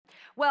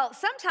Well,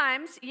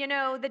 sometimes,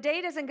 the day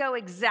doesn't go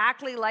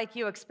exactly like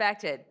you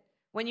expected.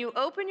 When you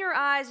open your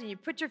eyes and you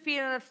put your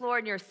feet on the floor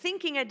and you're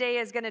thinking a day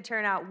is going to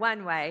turn out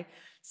one way,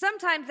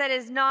 sometimes that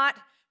is not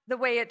the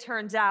way it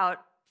turns out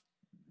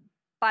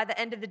by the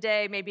end of the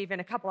day, maybe even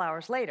a couple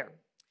hours later.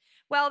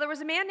 Well, there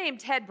was a man named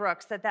Ted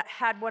Brooks that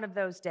had one of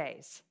those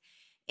days.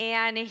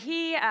 And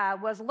he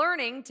was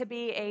learning to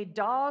be a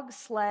dog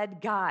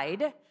sled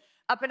guide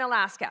up in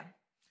Alaska.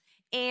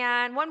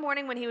 And one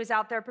morning when he was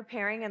out there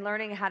preparing and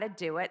learning how to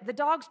do it, the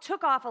dogs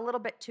took off a little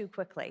bit too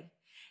quickly.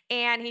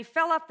 And he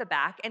fell off the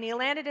back and he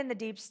landed in the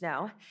deep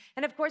snow.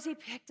 And of course, he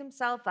picked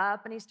himself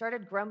up and he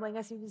started grumbling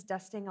as he was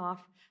dusting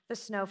off the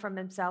snow from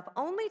himself,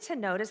 only to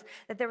notice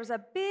that there was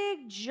a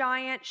big,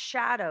 giant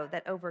shadow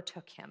that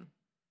overtook him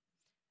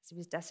as he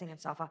was dusting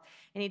himself off.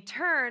 And he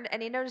turned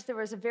and he noticed there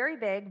was a very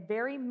big,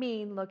 very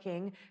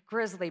mean-looking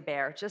grizzly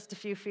bear just a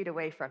few feet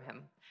away from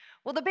him.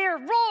 Well, the bear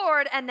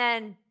roared and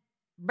then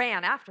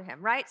ran after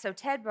him, right? So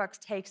Ted Brooks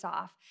takes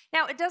off.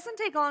 Now, it doesn't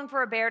take long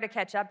for a bear to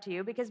catch up to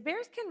you because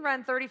bears can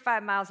run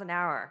 35 miles an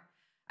hour.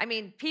 I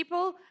mean,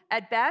 people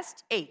at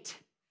best, 8.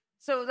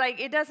 So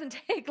it doesn't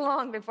take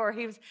long before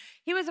he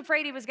was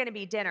afraid he was going to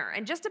be dinner.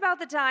 And just about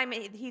the time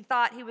he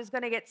thought he was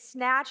going to get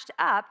snatched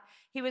up,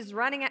 he was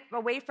running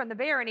away from the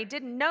bear and he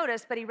didn't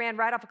notice, but he ran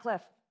right off a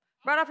cliff,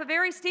 right off a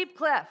very steep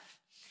cliff.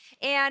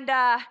 And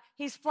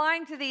he's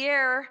flying through the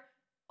air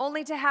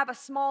only to have a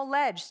small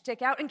ledge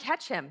stick out and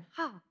catch him.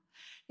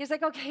 He's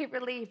like, okay,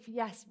 relief,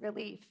 yes,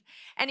 relief.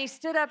 And he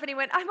stood up and he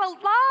went, I'm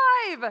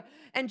alive.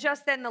 And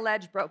just then the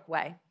ledge broke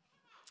away.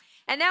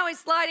 And now he's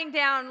sliding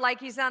down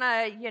like he's on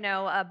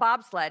a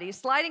bobsled. He's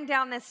sliding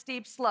down this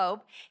steep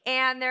slope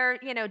and they're,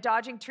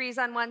 dodging trees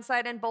on one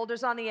side and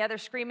boulders on the other,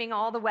 screaming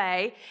all the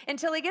way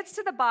until he gets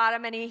to the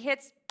bottom and he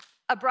hits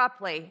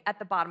abruptly at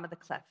the bottom of the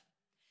cliff.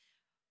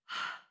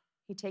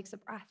 He takes a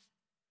breath,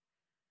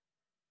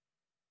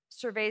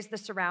 surveys the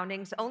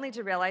surroundings only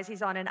to realize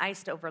he's on an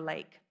iced over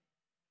lake.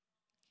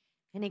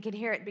 And he can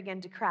hear it begin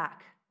to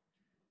crack.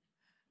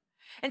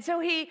 And so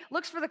he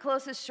looks for the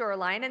closest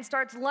shoreline and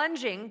starts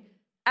lunging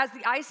as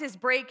the ice is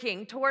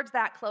breaking towards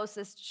that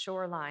closest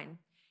shoreline.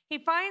 He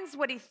finds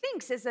what he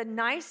thinks is a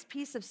nice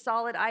piece of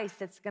solid ice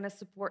that's going to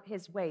support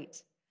his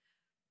weight,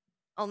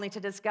 only to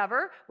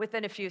discover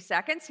within a few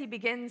seconds he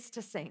begins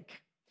to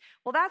sink.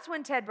 Well, that's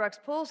when Ted Brooks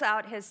pulls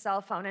out his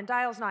cell phone and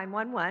dials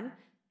 911,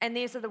 and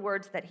these are the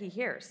words that he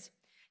hears.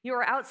 You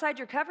are outside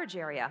your coverage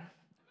area.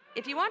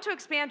 If you want to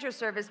expand your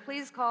service,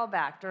 please call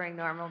back during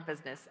normal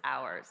business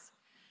hours.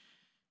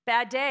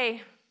 Bad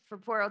day for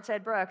poor old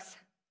Ted Brooks.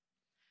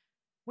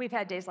 We've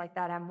had days like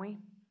that, haven't we?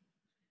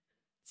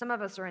 Some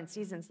of us are in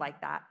seasons like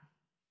that.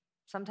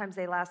 Sometimes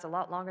they last a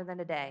lot longer than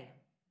a day.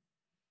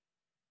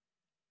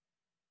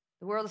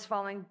 The world is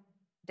falling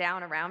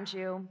down around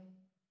you.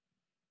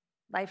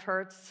 Life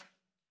hurts.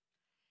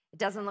 It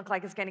doesn't look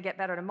like it's going to get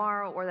better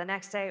tomorrow or the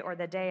next day or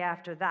the day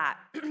after that.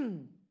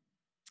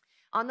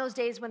 On those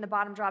days when the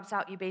bottom drops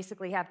out, you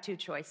basically have 2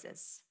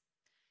 choices.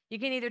 You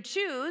can either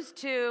choose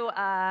to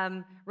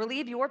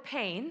relieve your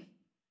pain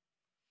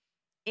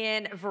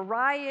in a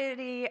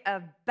variety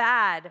of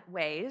bad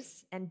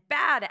ways and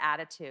bad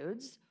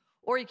attitudes,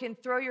 or you can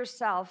throw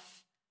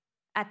yourself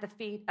at the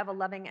feet of a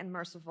loving and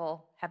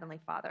merciful Heavenly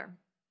Father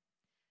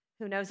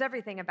who knows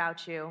everything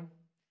about you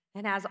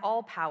and has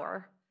all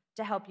power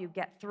to help you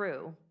get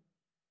through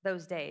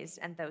those days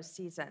and those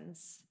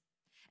seasons.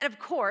 And of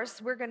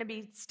course, we're going to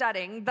be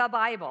studying the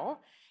Bible,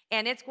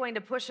 and it's going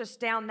to push us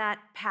down that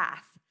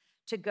path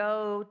to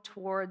go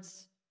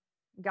towards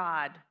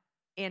God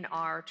in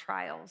our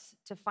trials,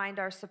 to find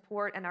our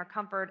support and our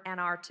comfort and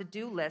our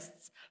to-do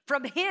lists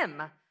from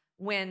Him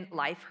when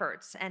life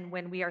hurts and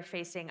when we are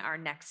facing our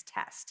next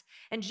test.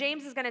 And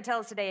James is going to tell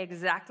us today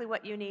exactly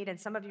what you need, and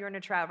some of you are in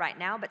a trial right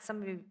now, but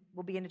some of you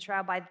will be in a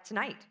trial by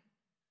tonight.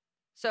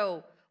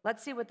 So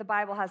let's see what the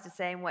Bible has to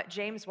say and what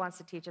James wants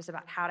to teach us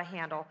about how to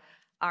handle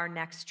our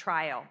next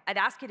trial. I'd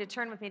ask you to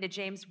turn with me to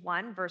James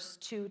 1, verse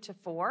 2 to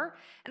 4.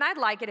 And I'd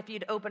like it if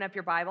you'd open up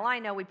your Bible. I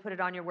know we put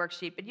it on your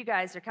worksheet, but you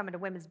guys are coming to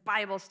women's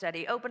Bible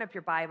study. Open up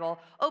your Bible,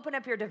 open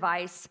up your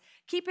device,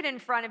 keep it in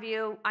front of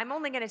you. I'm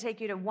only going to take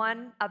you to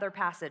one other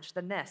passage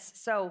than this.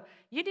 So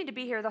you need to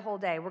be here the whole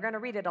day. We're going to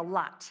read it a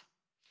lot.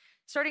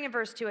 Starting in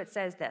verse 2, it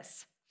says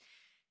this: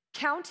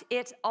 Count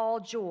it all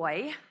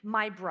joy,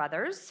 my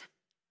brothers,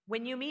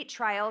 when you meet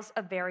trials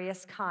of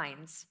various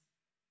kinds.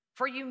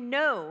 For you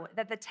know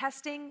that the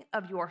testing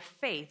of your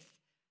faith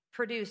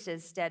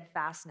produces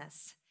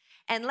steadfastness.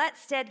 And let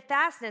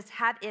steadfastness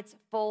have its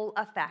full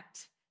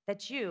effect,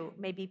 that you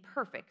may be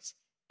perfect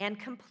and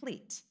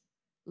complete,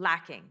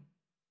 lacking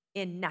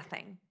in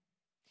nothing.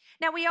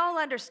 Now, we all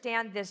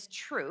understand this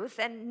truth,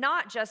 and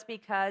not just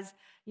because,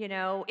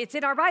 it's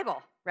in our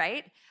Bible,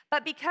 right?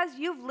 But because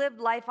you've lived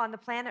life on the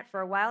planet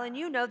for a while, and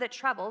you know that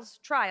troubles,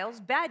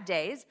 trials, bad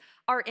days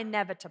are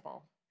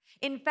inevitable.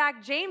 In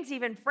fact, James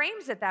even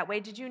frames it that way.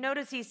 Did you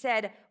notice he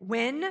said,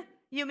 when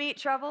you meet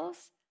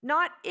troubles,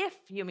 not if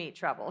you meet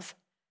troubles?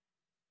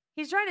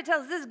 He's trying to tell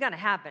us this is going to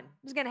happen.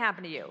 This is going to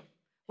happen to you.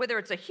 Whether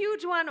it's a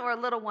huge one or a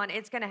little one,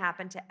 it's going to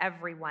happen to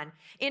everyone.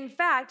 In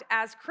fact,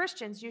 as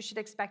Christians, you should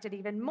expect it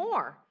even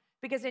more.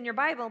 Because in your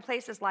Bible,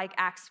 places like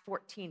Acts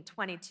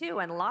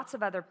 14:22 and lots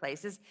of other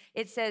places,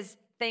 it says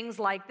things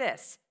like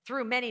this: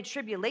 through many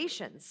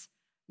tribulations,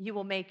 you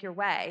will make your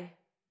way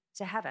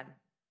to heaven.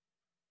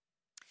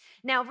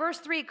 Now, verse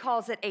 3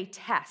 calls it a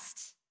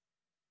test.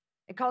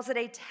 It calls it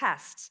a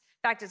test.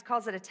 In fact, it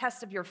calls it a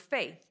test of your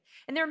faith.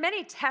 And there are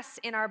many tests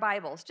in our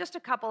Bibles. Just a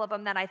couple of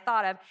them that I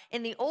thought of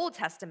in the Old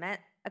Testament,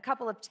 a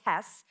couple of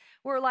tests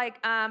were like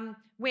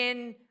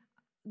when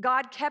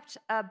God kept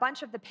a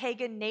bunch of the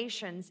pagan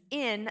nations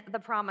in the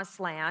promised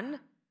land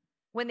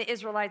when the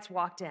Israelites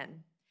walked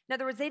in. In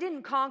other words, they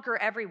didn't conquer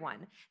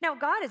everyone. Now,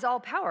 God is all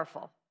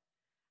powerful.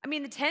 I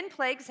mean, the 10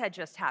 plagues had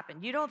just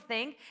happened. You don't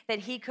think that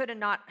he could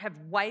not have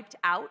wiped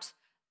out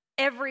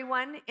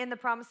everyone in the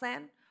promised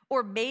land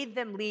or made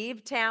them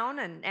leave town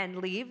and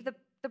leave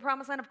the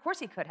promised land? Of course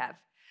he could have.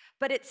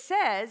 But it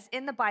says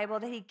in the Bible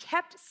that he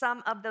kept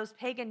some of those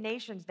pagan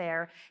nations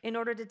there in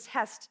order to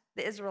test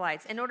the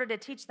Israelites, in order to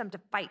teach them to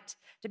fight,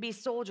 to be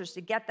soldiers,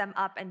 to get them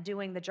up and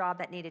doing the job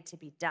that needed to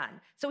be done.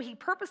 So he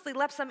purposely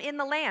left some in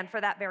the land for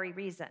that very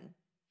reason.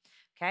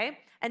 Okay?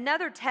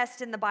 Another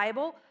test in the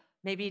Bible,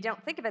 maybe you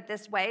don't think of it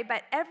this way,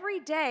 but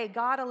every day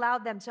God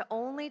allowed them to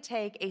only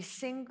take a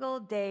single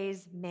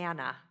day's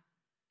manna.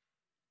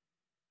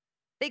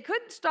 They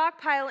couldn't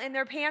stockpile in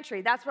their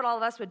pantry. That's what all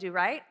of us would do,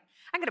 right?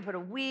 I'm going to put a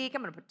week,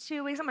 I'm going to put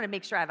 2 weeks, I'm going to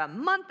make sure I have a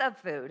month of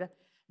food.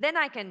 Then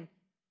I can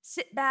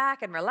sit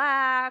back and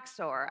relax,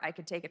 or I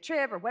could take a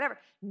trip or whatever.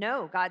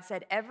 No, God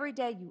said every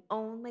day you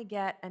only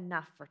get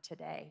enough for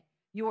today.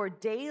 Your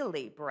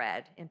daily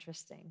bread.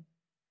 Interesting.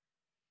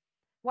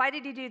 Why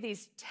did he do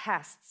these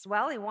tests?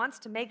 Well, he wants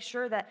to make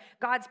sure that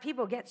God's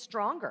people get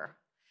stronger.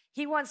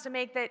 He wants to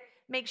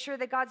make sure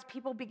that God's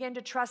people begin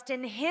to trust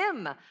in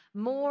him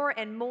more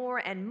and more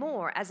and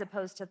more, as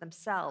opposed to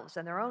themselves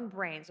and their own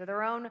brains or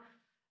their own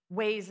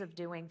ways of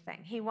doing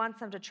things. He wants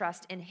them to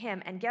trust in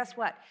him. And guess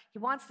what? He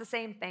wants the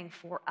same thing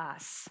for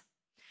us.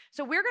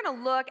 So we're going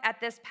to look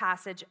at this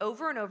passage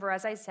over and over,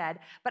 as I said,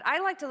 but I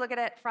like to look at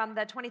it from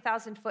the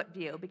 20,000-foot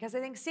view, because I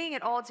think seeing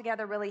it all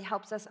together really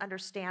helps us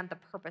understand the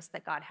purpose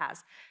that God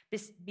has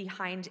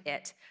behind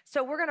it.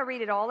 So we're going to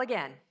read it all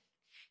again.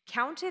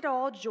 Count it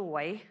all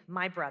joy,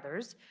 my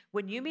brothers,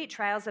 when you meet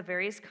trials of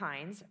various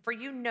kinds, for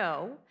you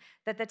know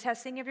that the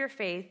testing of your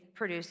faith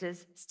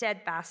produces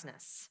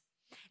steadfastness.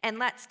 And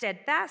let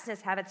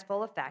steadfastness have its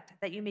full effect,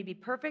 that you may be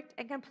perfect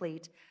and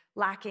complete,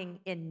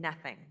 lacking in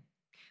nothing.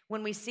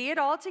 When we see it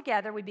all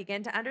together, we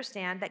begin to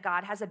understand that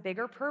God has a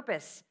bigger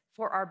purpose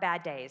for our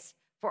bad days,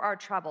 for our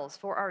troubles,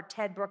 for our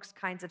Ted Brooks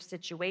kinds of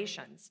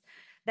situations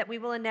that we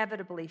will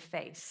inevitably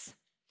face.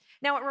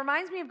 Now, it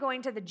reminds me of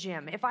going to the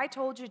gym. If I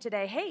told you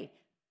today,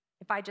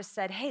 if I just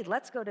said, hey,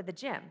 let's go to the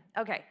gym,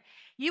 okay,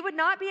 you would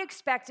not be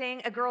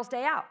expecting a girl's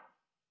day out.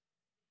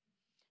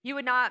 You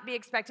would not be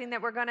expecting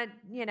that we're going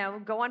to,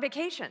 go on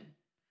vacation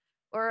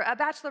or a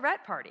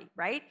bachelorette party,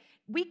 right?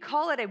 We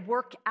call it a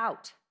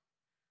workout.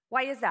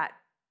 Why is that?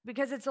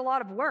 Because it's a lot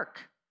of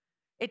work.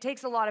 It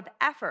takes a lot of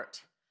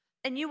effort.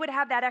 And you would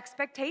have that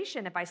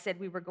expectation if I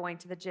said we were going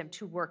to the gym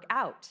to work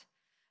out,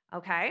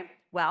 okay?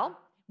 Well,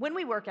 when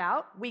we work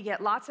out, we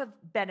get lots of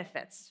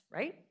benefits,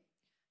 right?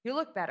 You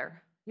look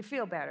better. You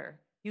feel better.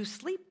 You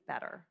sleep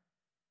better.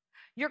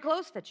 Your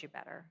clothes fit you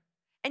better.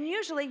 And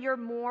usually you're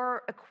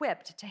more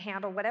equipped to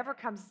handle whatever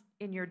comes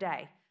in your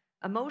day,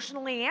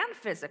 emotionally and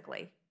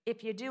physically,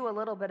 if you do a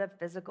little bit of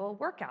physical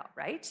workout,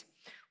 right?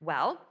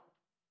 Well,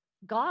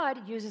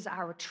 God uses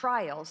our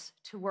trials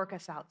to work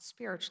us out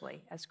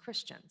spiritually as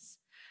Christians.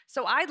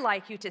 So I'd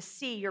like you to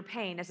see your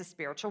pain as a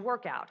spiritual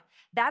workout.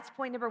 That's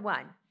point number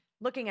one.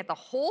 Looking at the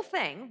whole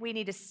thing, we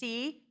need to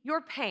see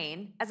your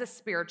pain as a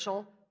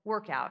spiritual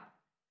workout.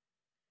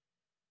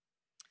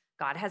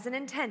 God has an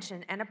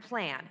intention and a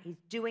plan.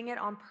 He's doing it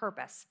on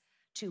purpose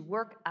to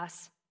work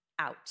us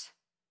out.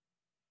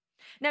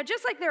 Now,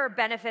 just like there are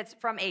benefits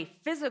from a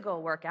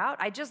physical workout,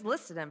 I just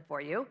listed them for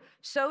you,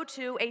 so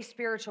too a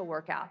spiritual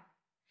workout.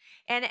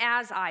 And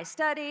as I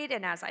studied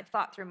and as I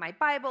thought through my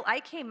Bible, I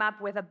came up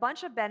with a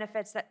bunch of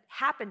benefits that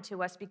happen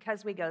to us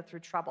because we go through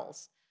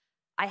troubles.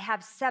 I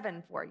have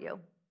 7 for you,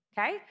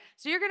 okay?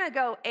 So you're going to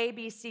go A,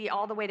 B, C,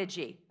 all the way to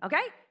G,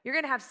 okay? You're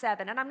going to have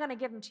 7, and I'm going to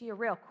give them to you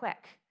real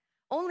quick.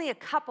 Only a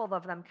couple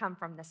of them come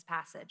from this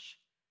passage.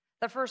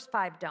 The first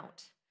 5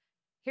 don't.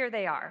 Here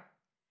they are.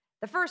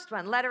 The first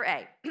one, letter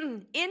A.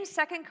 In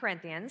 2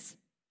 Corinthians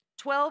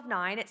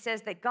 12:9, it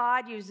says that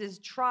God uses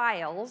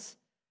trials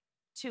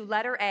to,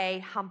 letter A,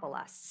 humble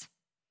us.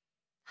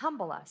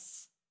 Humble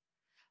us.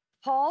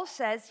 Paul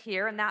says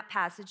here in that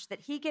passage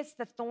that he gets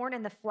the thorn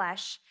in the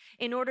flesh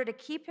in order to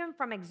keep him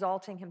from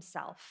exalting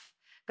himself.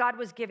 God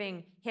was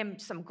giving him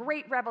some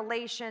great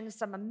revelations,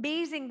 some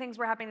amazing things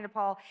were happening to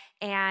Paul,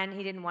 and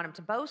he didn't want him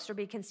to boast or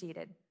be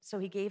conceited. So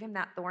he gave him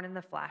that thorn in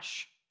the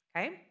flesh,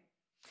 okay?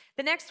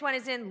 The next one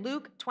is in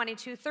Luke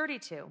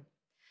 22:32.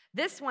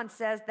 This one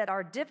says that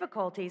our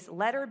difficulties,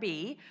 letter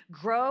B,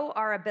 grow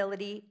our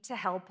ability to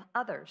help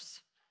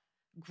others.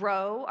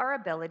 Grow our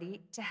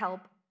ability to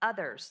help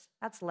others.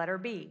 That's letter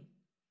B.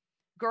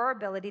 Grow our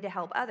ability to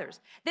help others.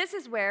 This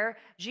is where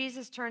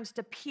Jesus turns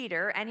to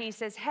Peter and he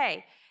says,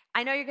 hey,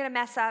 I know you're going to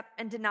mess up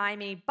and deny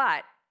me,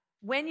 but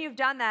when you've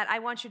done that, I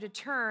want you to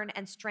turn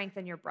and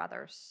strengthen your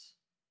brothers.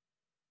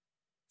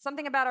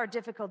 Something about our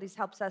difficulties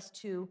helps us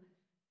to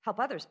help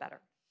others better.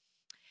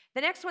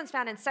 The next one's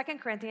found in 2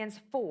 Corinthians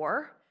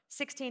 4,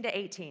 16 to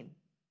 18.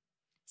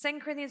 2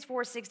 Corinthians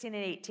 4, 16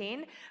 and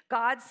 18,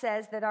 God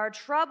says that our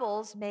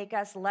troubles make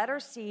us, letter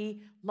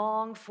C,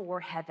 long for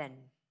heaven.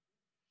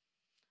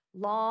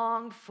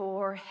 Long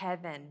for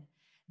heaven.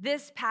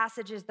 This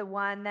passage is the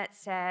one that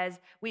says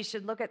we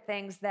should look at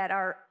things that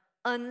are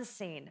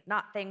unseen,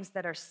 not things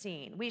that are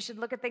seen. We should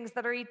look at things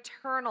that are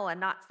eternal and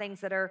not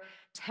things that are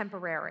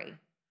temporary.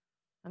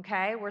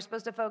 Okay? We're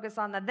supposed to focus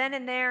on the then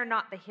and there,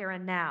 not the here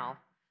and now.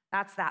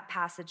 That's that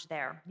passage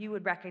there. You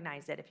would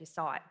recognize it if you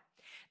saw it.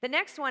 The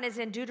next one is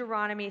in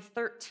Deuteronomy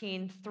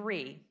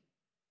 13:3.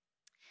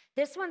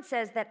 This one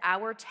says that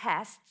our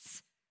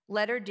tests,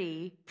 letter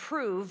D,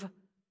 prove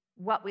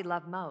what we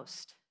love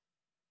most.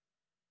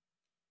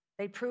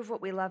 They prove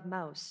what we love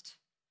most.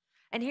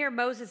 And here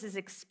Moses is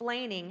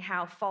explaining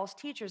how false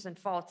teachers and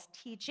false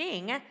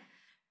teaching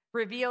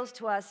reveals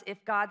to us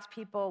if God's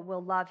people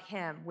will love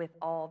him with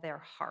all their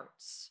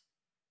hearts.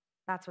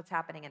 That's what's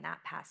happening in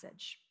that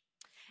passage.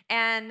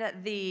 And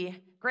the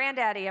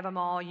granddaddy of them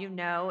all, you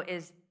know,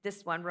 is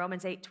this one,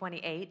 Romans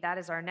 8:28. That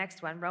is our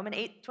next one, Romans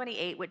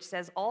 8:28, which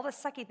says all the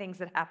sucky things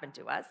that happen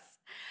to us,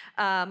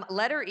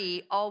 letter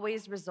E,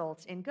 always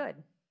results in good.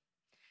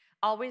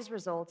 Always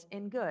results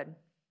in good.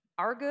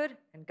 Our good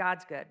and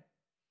God's good,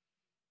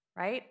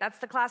 right? That's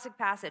the classic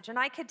passage. And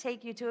I could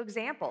take you to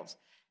examples.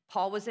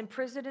 Paul was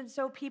imprisoned, and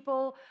so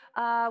people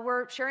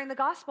were sharing the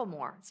gospel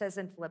more, it says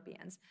in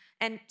Philippians.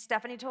 And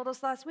Stephanie told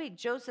us last week,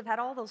 Joseph had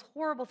all those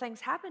horrible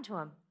things happen to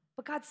him,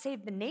 but God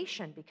saved the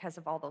nation because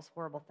of all those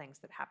horrible things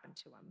that happened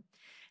to him.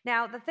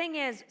 Now, the thing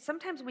is,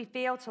 sometimes we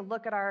fail to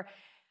look at our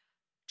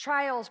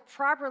trials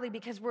properly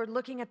because we're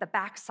looking at the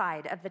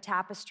backside of the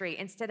tapestry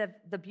instead of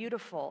the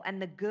beautiful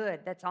and the good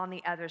that's on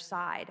the other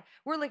side.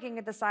 We're looking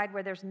at the side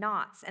where there's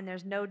knots and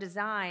there's no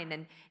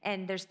design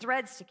and there's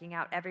threads sticking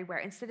out everywhere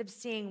instead of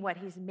seeing what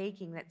he's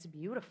making that's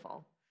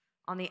beautiful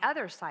on the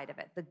other side of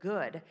it, the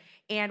good.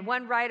 And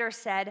one writer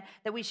said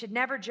that we should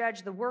never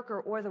judge the worker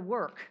or the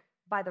work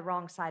by the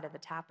wrong side of the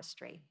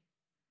tapestry.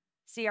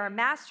 See, our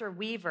master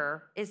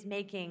weaver is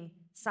making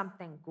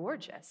something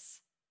gorgeous.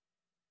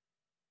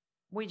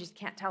 We just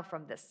can't tell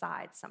from this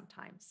side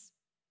sometimes.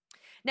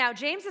 Now,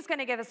 James is going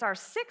to give us our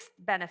sixth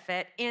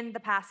benefit in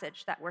the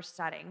passage that we're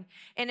studying.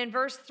 And in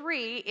verse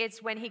 3,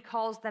 it's when he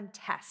calls them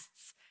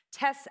tests,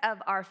 tests of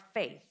our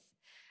faith.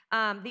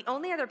 The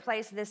only other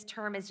place this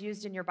term is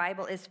used in your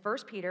Bible is 1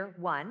 Peter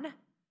 1,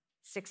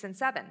 6 and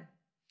 7.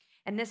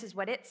 And this is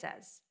what it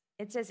says.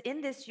 It says, in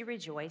this you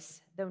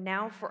rejoice, though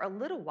now for a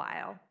little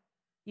while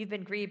you've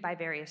been grieved by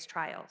various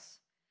trials,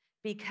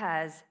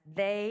 because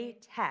they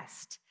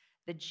test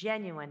the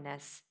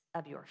genuineness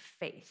of your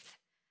faith.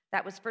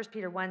 That was 1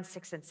 Peter 1,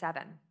 6 and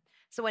 7.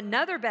 So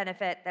another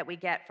benefit that we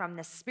get from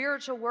the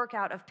spiritual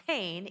workout of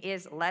pain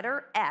is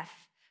letter F,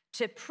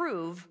 to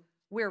prove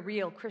we're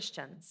real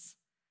Christians.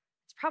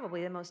 It's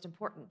probably the most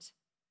important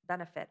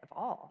benefit of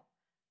all,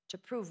 to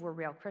prove we're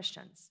real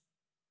Christians.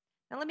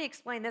 Now let me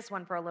explain this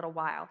one for a little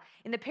while.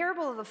 In the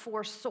parable of the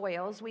four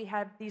soils, we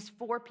have these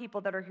four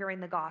people that are hearing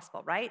the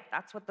gospel, right?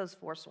 That's what those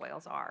four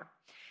soils are.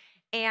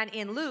 And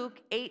in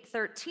Luke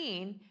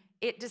 8:13,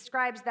 it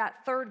describes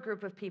that third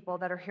group of people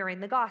that are hearing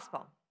the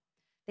gospel.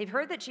 They've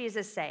heard that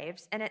Jesus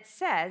saves, and it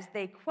says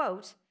they,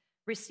 quote,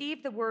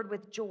 receive the word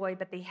with joy,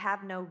 but they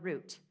have no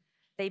root.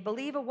 They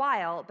believe a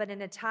while, but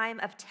in a time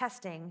of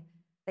testing,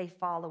 they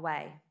fall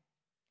away.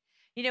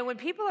 You know, when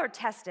people are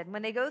tested,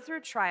 when they go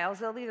through trials,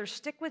 they'll either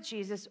stick with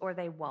Jesus or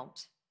they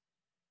won't.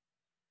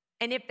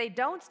 And if they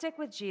don't stick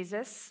with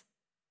Jesus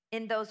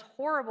in those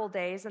horrible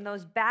days and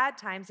those bad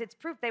times, it's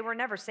proof they were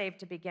never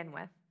saved to begin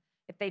with,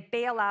 if they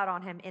bail out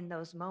on him in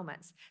those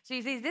moments. So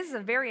you see, this is a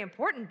very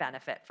important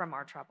benefit from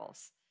our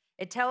troubles.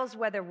 It tells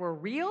whether we're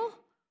real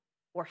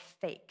or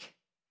fake,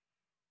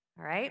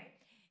 all right?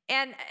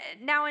 And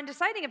now in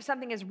deciding if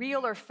something is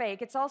real or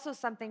fake, it's also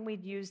something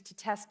we'd use to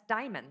test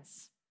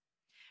diamonds.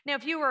 Now,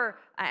 if you were,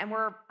 and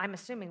I'm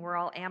assuming we're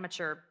all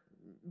amateur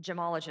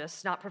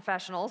gemologists, not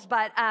professionals,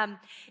 but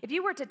if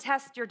you were to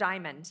test your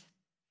diamond,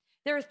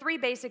 there are three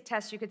basic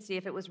tests you could see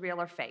if it was real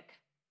or fake.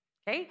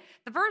 Okay?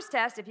 The first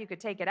test, if you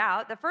could take it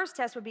out, the first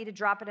test would be to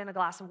drop it in a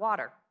glass of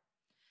water.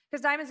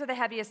 Because diamonds are the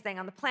heaviest thing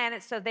on the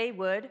planet, so they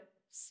would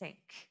sink.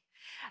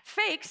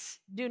 Fakes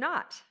do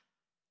not.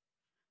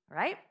 All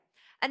right?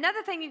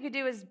 Another thing you could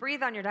do is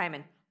breathe on your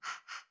diamond.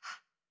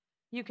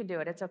 You can do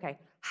it, it's okay.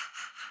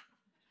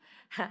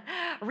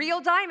 Real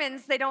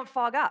diamonds, they don't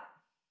fog up.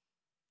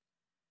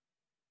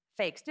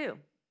 Fakes do.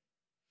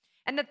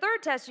 And the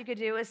third test you could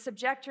do is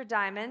subject your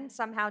diamond,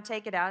 somehow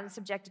take it out and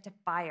subject it to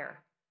fire.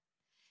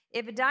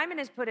 If a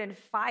diamond is put in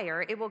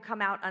fire, it will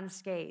come out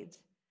unscathed,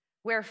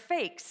 where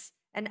fakes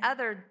and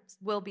others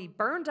will be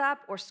burned up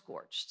or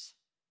scorched.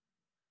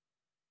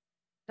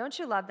 Don't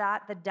you love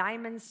that? The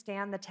diamonds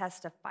stand the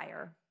test of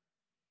fire,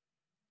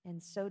 and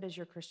so does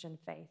your Christian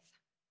faith.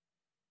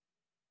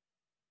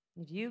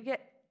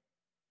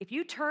 If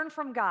you turn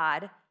from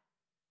God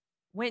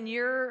when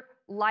your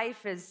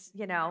life is,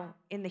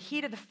 in the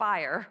heat of the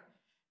fire,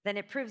 then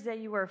it proves that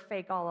you were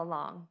fake all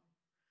along.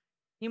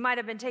 You might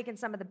have been taking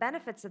some of the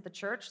benefits of the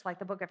church, like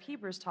the book of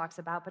Hebrews talks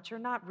about, but you're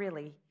not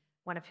really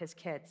one of his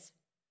kids.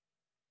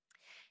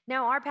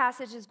 Now, our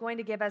passage is going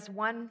to give us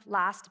one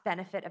last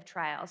benefit of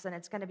trials, and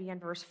it's going to be in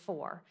verse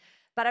 4.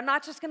 But I'm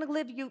not just going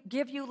to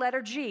give you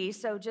letter G,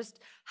 so just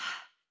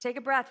take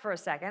a breath for a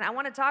second. I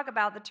want to talk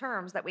about the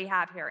terms that we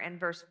have here in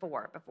verse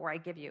 4 before I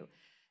give you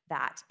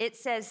that. It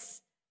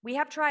says, we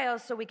have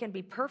trials so we can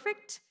be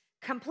perfect,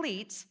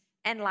 complete,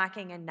 and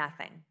lacking in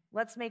nothing.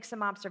 Let's make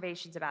some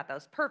observations about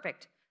those.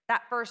 Perfect,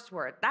 that first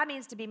word, that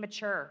means to be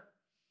mature.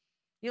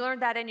 You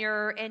learned that in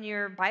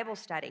your Bible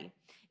study.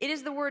 It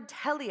is the word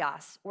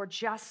teleos, or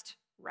just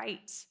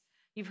right.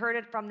 You've heard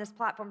it from this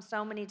platform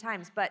so many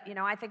times, but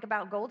I think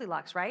about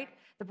Goldilocks, right?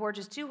 The porridge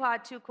is too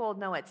hot, too cold.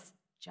 No, it's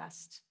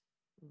just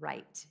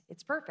right.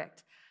 It's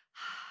perfect.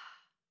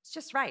 It's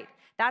just right.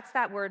 That's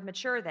that word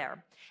mature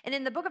there. And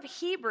in the book of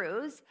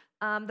Hebrews,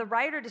 the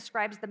writer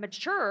describes the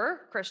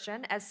mature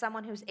Christian as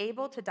someone who's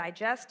able to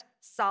digest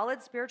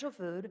solid spiritual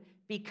food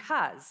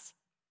because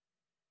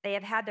they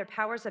have had their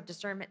powers of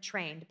discernment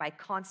trained by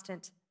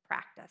constant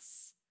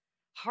practice.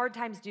 Hard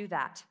times do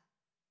that.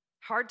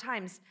 Hard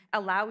times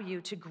allow you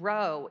to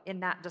grow in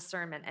that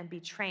discernment and be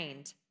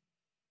trained.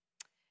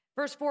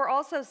 Verse 4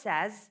 also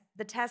says,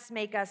 the tests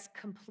make us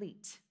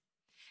complete.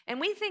 And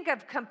we think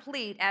of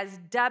complete as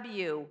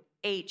WHOLE,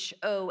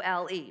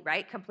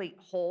 right? Complete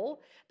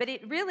whole. But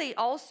it really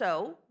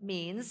also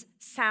means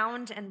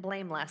sound and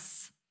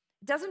blameless.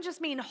 It doesn't just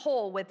mean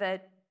whole with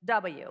a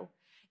W.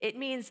 It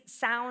means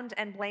sound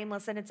and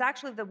blameless, and it's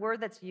actually the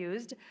word that's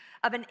used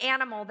of an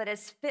animal that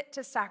is fit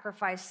to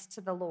sacrifice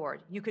to the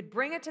Lord. You could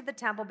bring it to the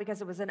temple because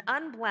it was an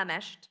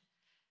unblemished,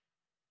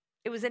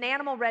 it was an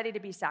animal ready to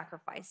be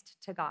sacrificed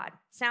to God,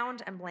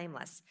 sound and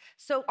blameless.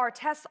 So our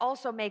tests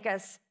also make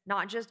us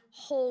not just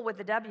whole with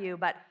a W,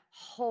 but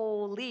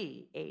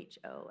holy,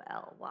 Holy,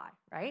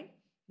 right?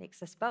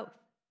 Makes us both.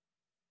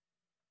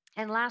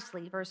 And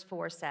lastly, verse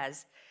 4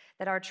 says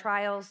that our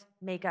trials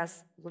make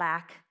us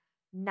lack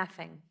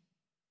nothing.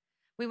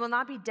 We will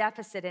not be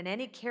deficit in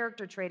any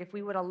character trait if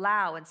we would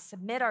allow and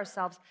submit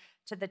ourselves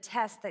to the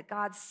test that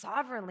God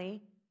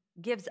sovereignly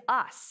gives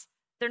us.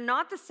 They're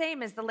not the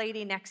same as the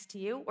lady next to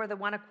you or the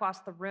one across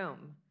the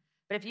room.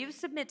 But if you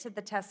submit to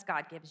the test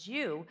God gives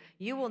you,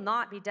 you will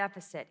not be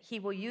deficit. He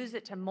will use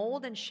it to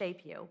mold and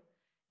shape you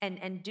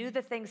and do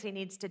the things he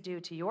needs to do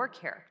to your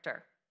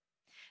character.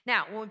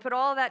 Now, when we put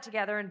all of that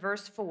together in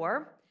verse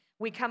 4,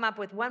 we come up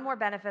with one more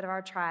benefit of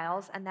our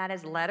trials, and that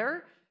is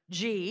letter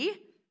G.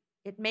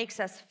 It makes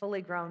us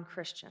fully grown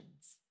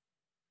Christians.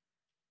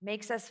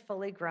 Makes us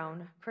fully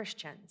grown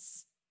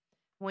Christians.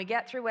 When we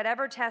get through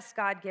whatever test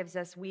God gives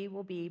us, we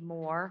will be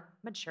more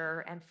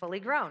mature and fully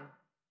grown.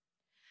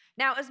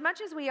 Now, as much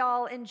as we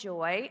all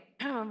enjoy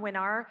when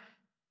our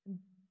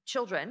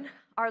children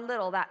are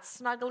little, that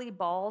snuggly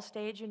ball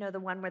stage, the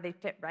one where they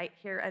fit right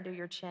here under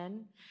your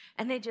chin,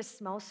 and they just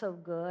smell so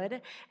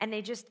good, and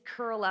they just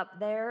curl up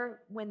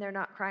there when they're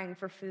not crying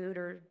for food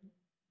or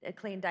a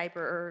clean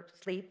diaper or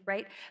sleep,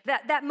 right?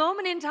 That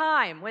moment in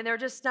time when they're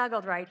just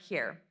snuggled right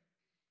here.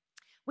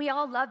 We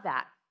all love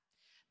that.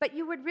 But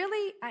you would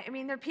really,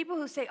 there are people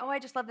who say, I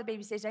just love the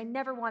baby stage. I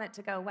never want it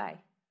to go away.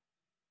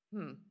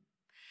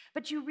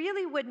 But you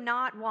really would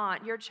not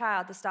want your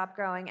child to stop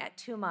growing at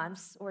 2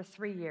 months or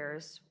 3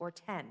 years or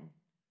 10.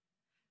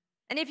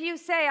 And if you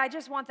say, I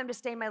just want them to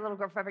stay my little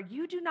girl forever,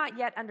 you do not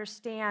yet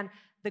understand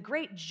the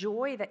great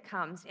joy that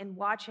comes in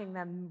watching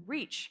them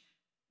reach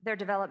their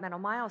developmental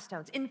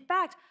milestones. In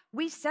fact,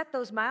 we set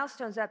those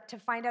milestones up to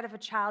find out if a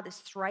child is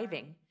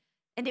thriving.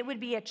 And it would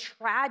be a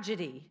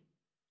tragedy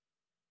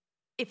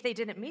if they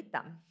didn't meet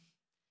them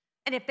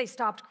and if they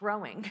stopped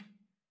growing.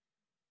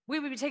 We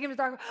would be taking them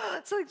to the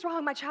doctor, something's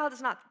wrong, my child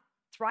is not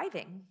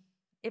thriving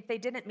if they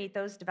didn't meet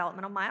those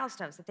developmental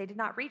milestones, if they did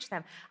not reach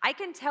them. I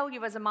can tell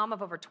you as a mom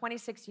of over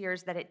 26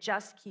 years that it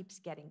just keeps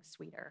getting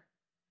sweeter.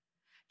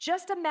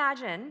 Just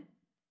imagine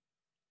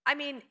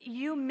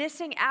you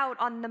missing out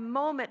on the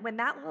moment when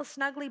that little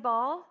snuggly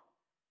ball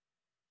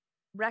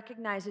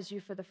recognizes you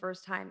for the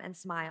first time and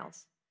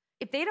smiles.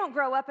 If they don't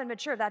grow up and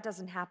mature, that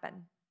doesn't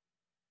happen.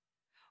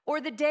 Or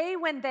the day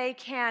when they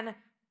can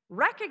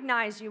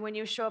recognize you when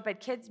you show up at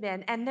Kids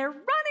Bin and they're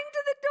running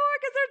to the door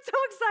because they're so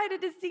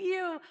excited to see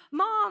you,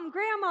 mom,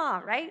 grandma,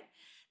 right?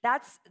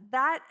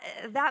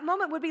 That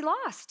moment would be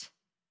lost.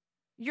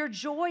 Your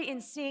joy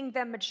in seeing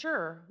them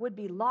mature would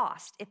be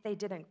lost if they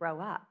didn't grow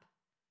up.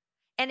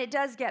 And it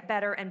does get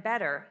better and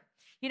better.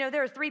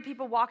 There are 3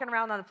 people walking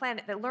around on the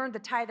planet that learned to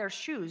tie their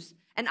shoes,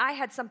 and I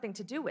had something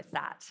to do with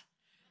that,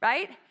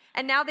 right?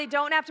 And now they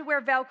don't have to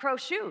wear Velcro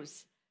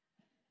shoes.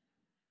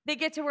 They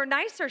get to wear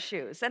nicer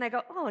shoes. And I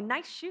go,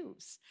 nice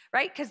shoes,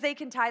 right? Because they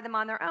can tie them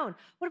on their own.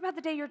 What about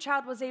the day your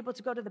child was able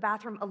to go to the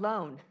bathroom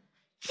alone?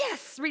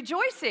 Yes,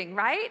 rejoicing,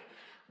 right?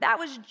 That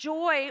was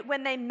joy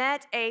when they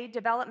met a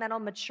developmental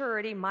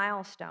maturity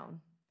milestone.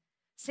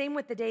 Same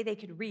with the day they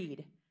could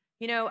read.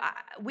 You know,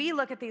 we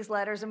look at these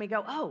letters and we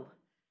go, oh,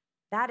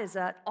 that is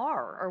a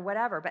R or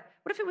whatever. But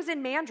what if it was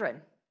in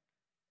Mandarin?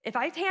 If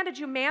I handed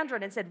you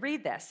Mandarin and said,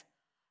 read this,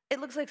 it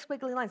looks like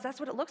squiggly lines. That's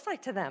what it looks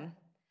like to them.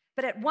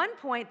 But at one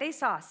point, they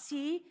saw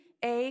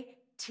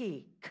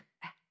C-A-T,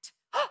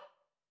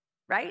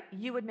 right?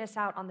 You would miss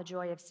out on the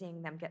joy of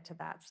seeing them get to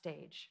that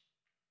stage.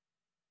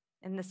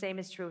 And the same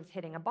is true with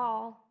hitting a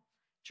ball,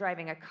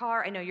 driving a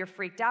car. I know you're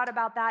freaked out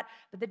about that,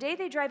 but the day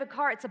they drive a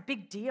car, it's a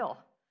big deal.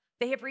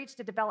 They have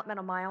reached a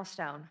developmental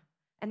milestone,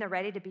 and they're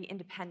ready to be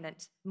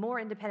independent, more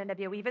independent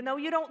of you, even though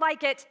you don't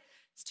like it.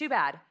 It's too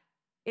bad.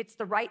 It's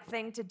the right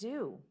thing to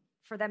do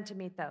for them to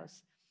meet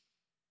those.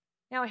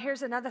 Now,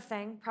 here's another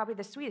thing. Probably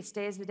the sweetest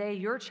day is the day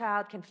your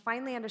child can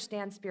finally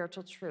understand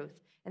spiritual truth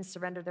and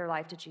surrender their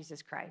life to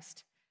Jesus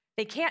Christ.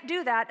 They can't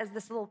do that as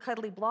this little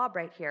cuddly blob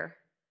right here,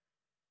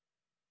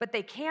 but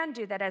they can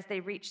do that as they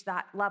reach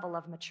that level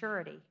of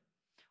maturity,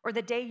 or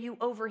the day you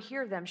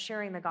overhear them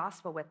sharing the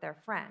gospel with their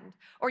friend,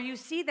 or you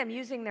see them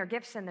using their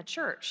gifts in the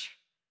church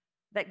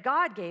that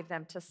God gave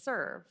them to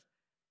serve.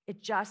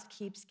 It just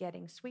keeps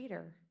getting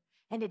sweeter.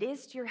 And it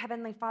is to your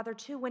Heavenly Father,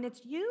 too, when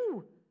it's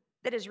you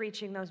that is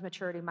reaching those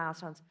maturity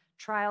milestones.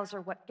 Trials are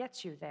what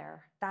gets you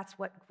there. That's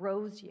what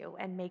grows you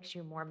and makes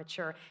you more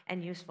mature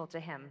and useful to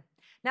Him.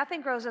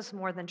 Nothing grows us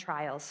more than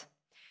trials.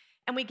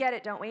 And we get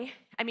it, don't we?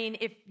 I mean,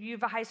 if you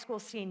have a high school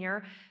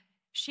senior,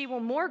 she will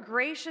more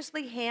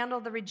graciously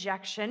handle the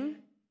rejection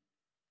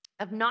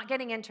of not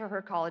getting into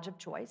her college of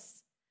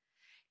choice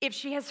if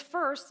she has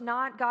first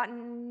not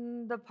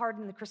gotten the part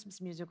in the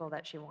Christmas musical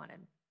that she wanted.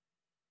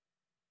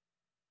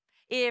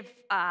 If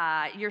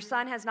your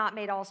son has not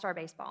made all-star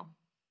baseball,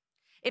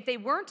 if they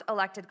weren't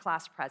elected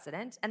class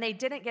president and they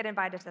didn't get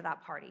invited to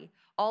that party,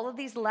 all of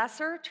these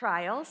lesser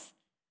trials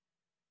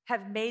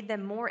have made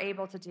them more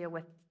able to deal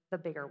with the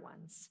bigger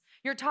ones.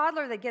 Your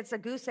toddler that gets a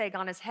goose egg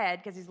on his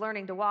head because he's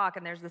learning to walk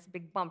and there's this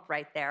big bump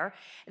right there,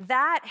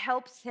 that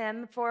helps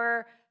him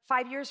for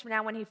 5 years from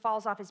now when he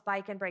falls off his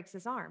bike and breaks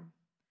his arm.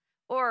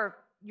 Or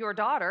your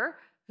daughter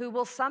who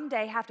will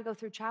someday have to go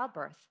through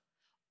childbirth.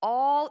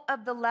 All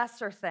of the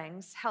lesser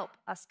things help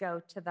us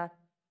go to the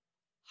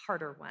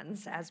harder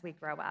ones as we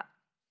grow up.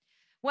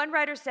 One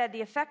writer said,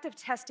 the effect of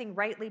testing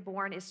rightly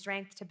born is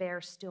strength to bear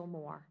still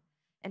more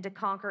and to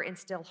conquer in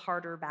still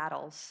harder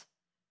battles.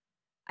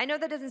 I know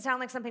that doesn't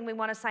sound like something we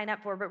want to sign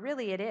up for, but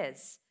really it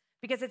is,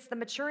 because it's the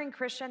maturing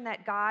Christian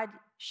that God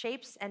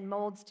shapes and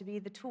molds to be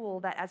the tool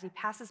that as he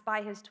passes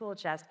by his tool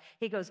chest,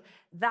 he goes,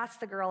 that's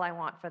the girl I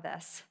want for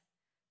this,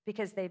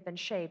 because they've been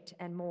shaped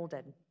and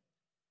molded.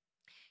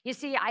 You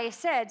see, I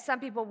said some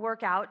people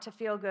work out to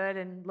feel good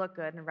and look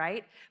good,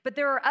 right? But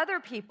there are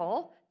other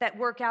people that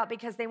work out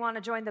because they want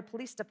to join the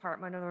police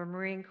department or the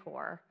Marine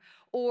Corps,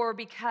 or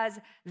because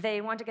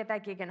they want to get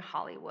that gig in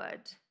Hollywood,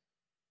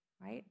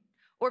 right?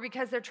 Or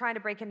because they're trying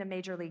to break into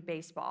Major League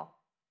Baseball,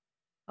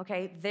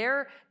 okay?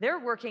 They're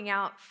working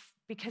out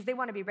because they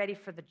want to be ready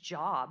for the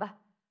job.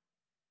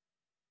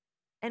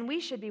 And we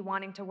should be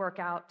wanting to work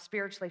out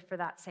spiritually for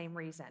that same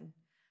reason,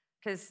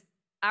 because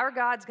our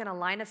God's going to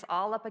line us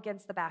all up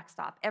against the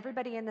backstop,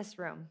 everybody in this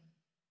room.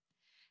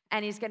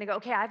 And he's going to go,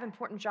 okay, I have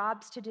important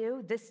jobs to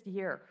do this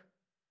year,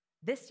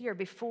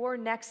 before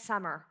next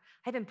summer.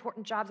 I have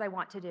important jobs I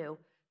want to do.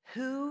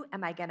 Who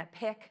am I going to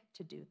pick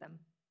to do them?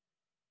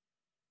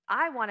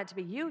 I want it to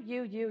be you.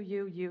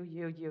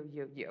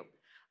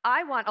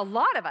 I want a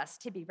lot of us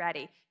to be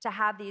ready to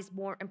have these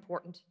more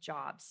important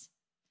jobs.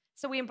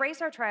 So we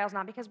embrace our trials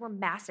not because we're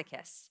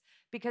masochists,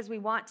 because we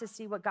want to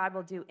see what God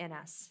will do in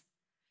us.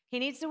 He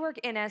needs to work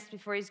in us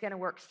before he's going to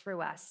work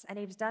through us. And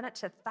he's done it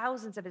to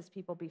thousands of his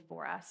people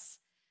before us.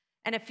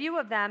 And a few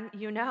of them,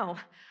 you know.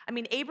 I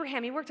mean,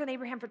 Abraham, he worked on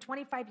Abraham for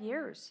 25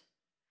 years.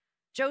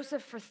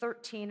 Joseph for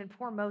 13, and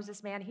poor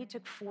Moses, man, he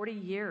took 40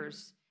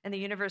 years in the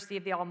University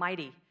of the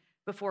Almighty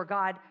before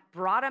God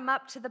brought him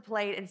up to the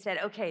plate and said,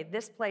 okay,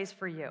 this play's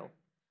for you.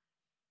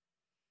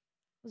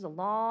 It was a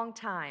long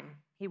time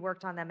he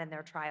worked on them in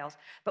their trials.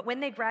 But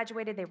when they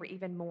graduated, they were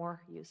even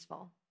more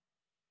useful.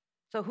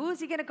 So who is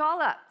he going to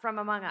call up from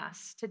among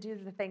us to do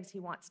the things he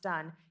wants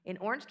done in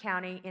Orange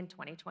County in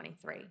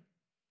 2023?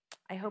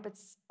 I hope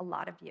it's a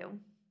lot of you.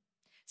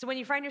 So when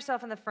you find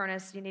yourself in the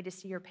furnace, you need to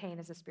see your pain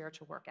as a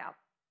spiritual workout,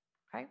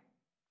 okay?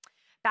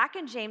 Back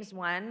in James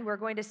 1, we're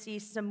going to see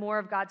some more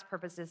of God's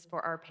purposes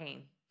for our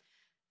pain.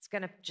 It's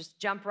going to just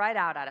jump right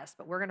out at us,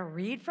 but we're going to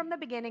read from the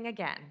beginning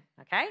again,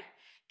 okay?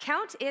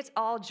 Count it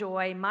all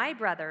joy, my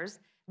brothers,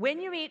 when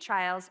you meet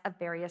trials of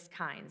various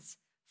kinds.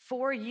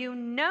 For you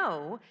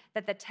know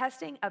that the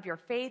testing of your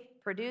faith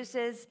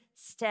produces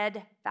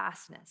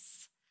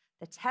steadfastness.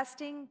 The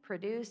testing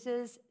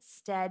produces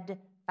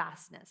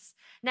steadfastness.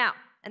 Now,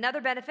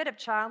 another benefit of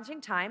challenging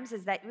times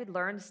is that you would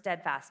learn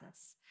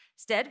steadfastness.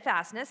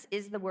 Steadfastness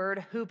is the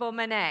word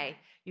hupomene.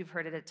 You've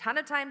heard it a ton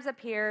of times up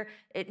here.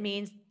 It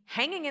means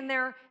hanging in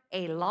there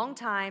a long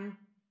time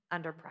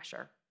under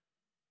pressure.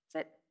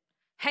 That's it.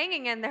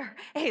 Hanging in there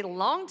a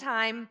long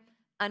time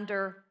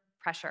under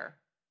pressure.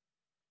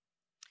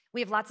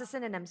 We have lots of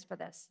synonyms for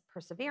this: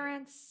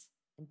 perseverance,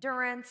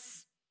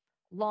 endurance,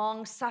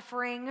 long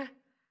suffering.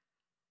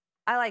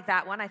 I like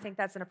that one. I think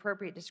that's an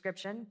appropriate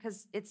description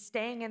because it's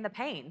staying in the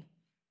pain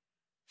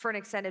for an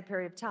extended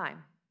period of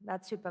time.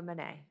 That's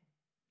hupomene,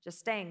 just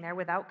staying there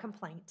without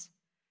complaint.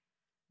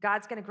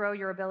 God's going to grow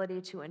your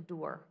ability to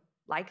endure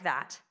like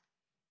that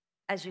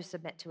as you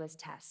submit to his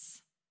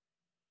tests.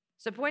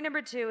 So point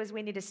number 2 is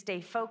we need to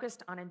stay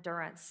focused on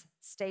endurance.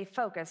 Stay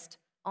focused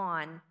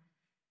on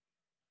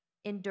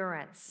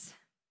endurance.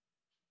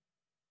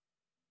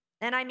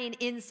 And I mean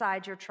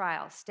inside your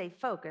trial. Stay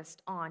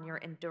focused on your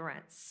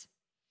endurance.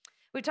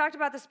 We talked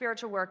about the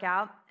spiritual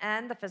workout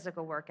and the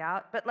physical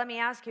workout, but let me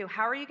ask you,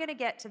 how are you going to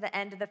get to the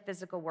end of the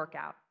physical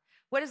workout?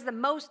 What is the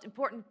most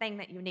important thing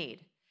that you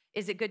need?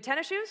 Is it good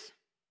tennis shoes?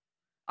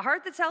 A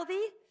heart that's healthy?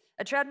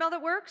 A treadmill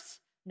that works?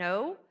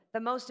 No. The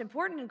most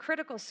important and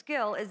critical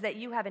skill is that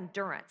you have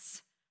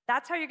endurance.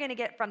 That's how you're going to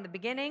get from the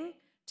beginning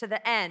to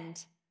the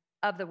end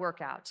of the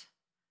workout.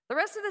 The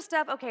rest of the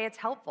stuff, okay, it's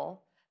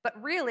helpful,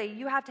 but really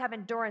you have to have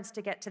endurance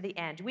to get to the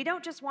end. We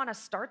don't just want to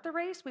start the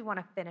race, we want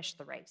to finish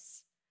the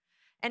race.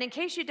 And in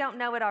case you don't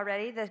know it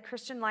already, the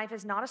Christian life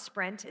is not a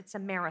sprint, it's a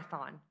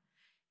marathon.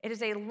 It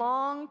is a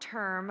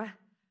long-term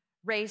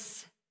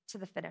race to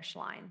the finish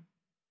line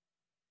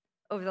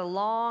over the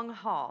long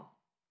haul.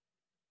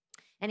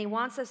 And he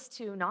wants us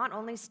to not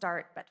only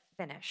start, but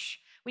finish.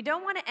 We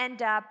don't want to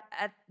end up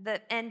at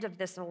the end of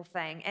this whole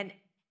thing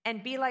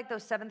and be like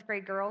those 7th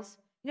grade girls.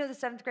 You know the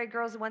 7th grade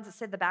girls, the ones that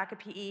sit in the back of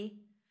PE?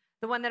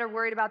 The one that are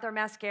worried about their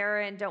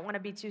mascara and don't want to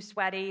be too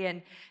sweaty.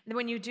 And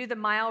when you do the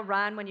mile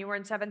run when you were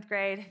in 7th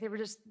grade, they were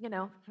just, kind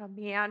of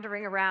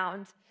meandering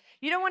around.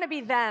 You don't want to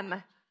be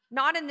them.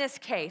 Not in this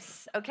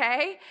case,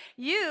 okay?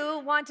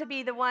 You want to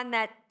be the one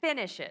that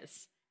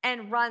finishes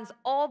and runs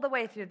all the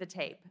way through the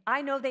tape.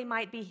 I know they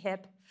might be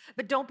hip,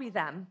 but don't be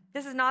them.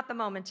 This is not the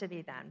moment to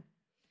be them.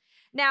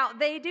 Now,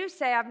 they do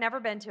say, I've never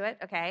been to it,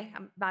 okay? I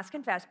must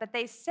confess, but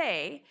they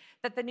say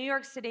that the New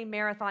York City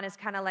Marathon is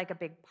kind of like a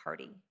big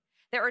party.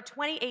 There are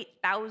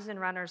 28,000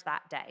 runners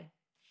that day,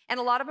 and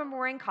a lot of them are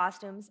wearing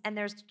costumes, and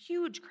there's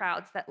huge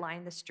crowds that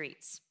line the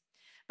streets.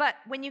 But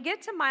when you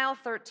get to mile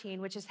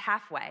 13, which is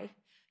halfway,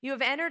 you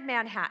have entered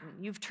Manhattan.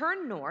 You've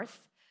turned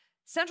north.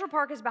 Central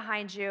Park is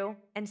behind you,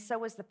 and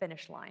so is the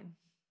finish line.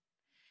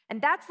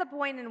 And that's the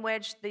point in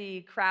which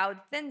the crowd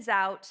thins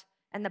out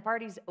and the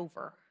party's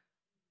over.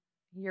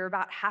 You're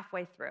about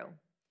halfway through.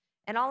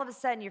 And all of a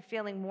sudden, you're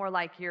feeling more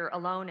like you're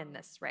alone in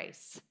this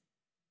race.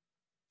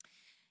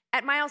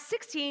 At mile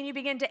 16, you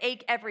begin to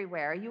ache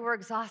everywhere. You were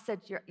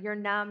exhausted, you're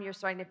numb, you're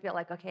starting to feel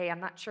like, okay,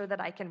 I'm not sure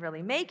that I can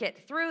really make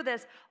it through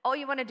this. All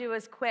you want to do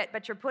is quit,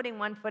 but you're putting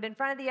one foot in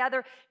front of the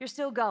other. You're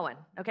still going,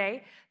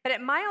 okay? But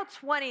at mile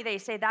 20, they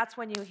say that's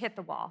when you hit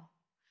the wall.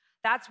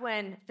 That's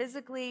when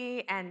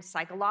physically and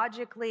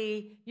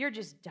psychologically, you're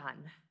just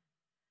done.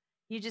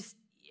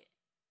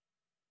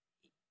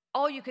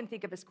 All you can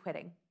think of is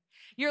quitting.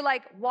 You're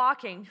like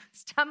walking,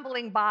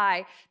 stumbling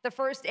by the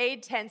first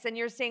aid tents, and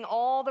you're seeing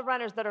all the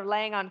runners that are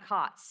laying on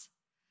cots.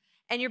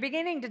 And you're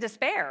beginning to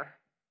despair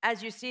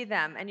as you see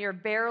them, and you're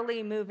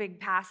barely moving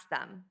past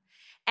them.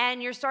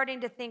 And you're starting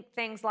to think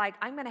things like,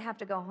 I'm going to have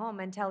to go home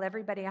and tell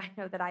everybody I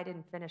know that I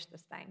didn't finish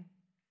this thing.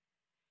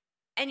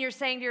 And you're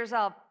saying to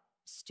yourself,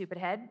 stupid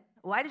head,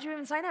 why did you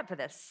even sign up for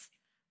this?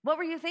 What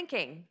were you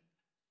thinking?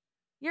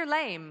 You're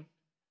lame,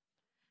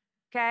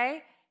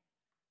 okay?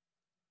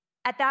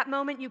 At that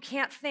moment, you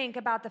can't think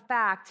about the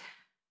fact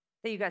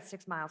that you got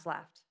 6 miles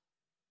left.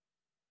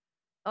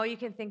 All you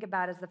can think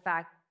about is the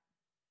fact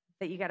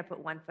that you got to put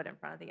one foot in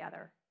front of the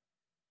other.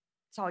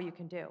 That's all you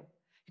can do.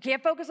 You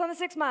can't focus on the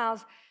 6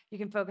 miles. You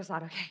can focus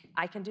on, okay,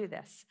 I can do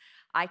this.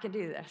 I can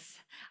do this.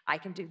 I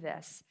can do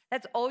this.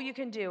 That's all you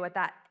can do at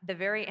the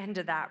very end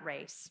of that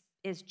race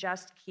is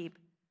just keep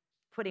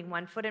putting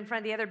one foot in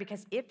front of the other,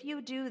 because if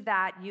you do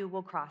that, you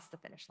will cross the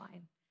finish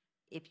line.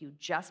 If you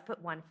just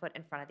put one foot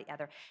in front of the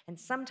other. And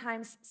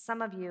sometimes some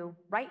of you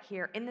right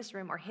here in this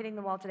room are hitting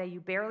the wall today.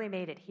 You barely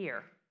made it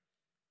here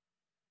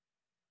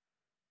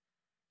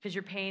because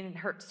your pain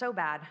hurt so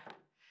bad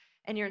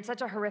and you're in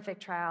such a horrific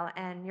trial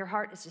and your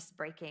heart is just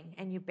breaking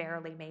and you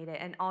barely made it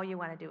and all you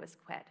want to do is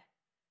quit.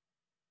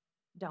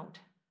 Don't.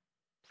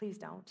 Please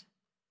don't.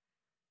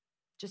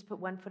 Just put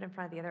one foot in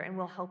front of the other and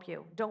we'll help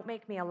you. Don't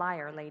make me a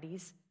liar,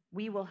 ladies.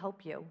 We will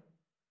help you.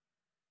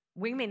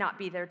 We may not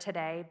be there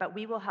today, but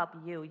we will help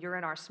you. You're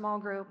in our small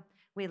group.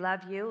 We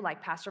love you, like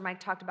Pastor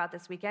Mike talked about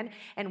this weekend,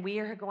 and we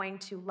are going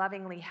to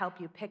lovingly help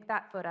you pick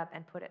that foot up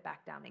and put it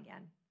back down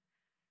again.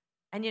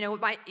 And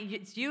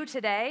it's you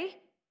today.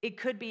 It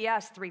could be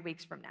us 3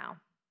 weeks from now,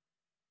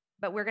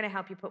 but we're going to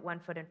help you put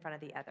one foot in front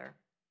of the other.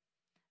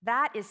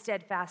 That is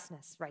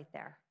steadfastness right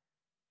there,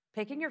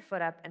 picking your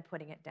foot up and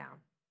putting it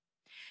down.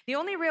 The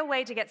only real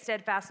way to get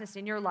steadfastness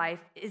in your life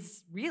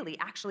is really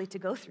actually to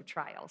go through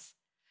trials.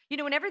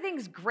 When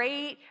everything's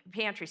great, your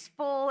pantry's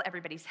full,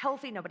 everybody's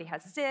healthy, nobody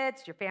has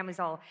zits, your family's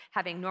all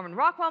having Norman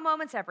Rockwell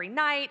moments every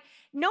night,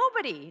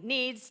 nobody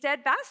needs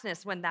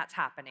steadfastness when that's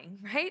happening,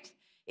 right?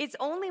 It's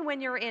only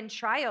when you're in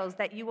trials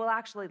that you will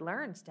actually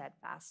learn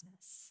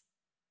steadfastness.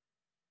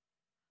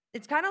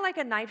 It's kind of like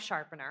a knife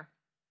sharpener.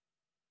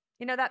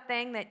 You know that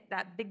thing,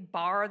 that big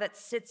bar that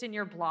sits in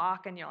your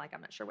block and you're like,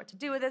 I'm not sure what to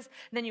do with this.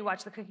 And then you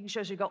watch the cooking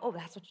shows, you go, oh,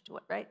 that's what you do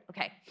it, right?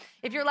 Okay.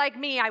 If you're like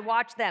me, I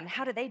watch them.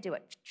 How do they do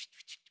it?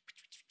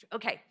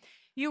 Okay.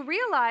 You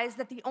realize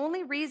that the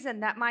only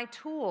reason that my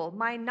tool,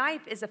 my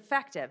knife, is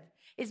effective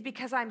is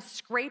because I'm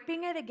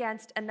scraping it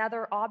against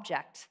another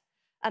object,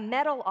 a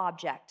metal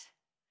object.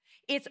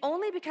 It's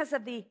only because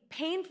of the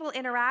painful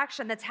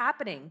interaction that's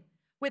happening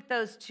with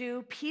those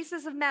two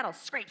pieces of metal.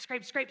 Scrape,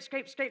 scrape, scrape,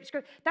 scrape, scrape,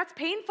 scrape. That's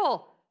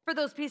painful for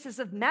those pieces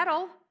of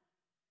metal.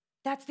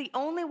 That's the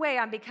only way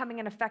I'm becoming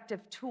an effective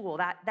tool.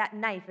 That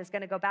knife is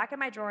going to go back in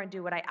my drawer and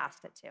do what I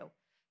asked it to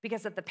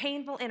because of the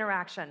painful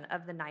interaction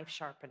of the knife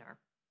sharpener.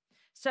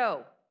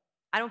 So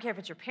I don't care if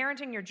it's your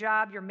parenting, your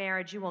job, your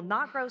marriage, you will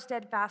not grow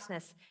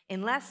steadfastness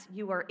unless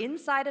you are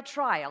inside a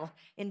trial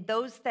in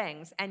those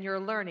things and you're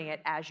learning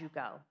it as you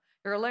go.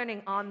 You're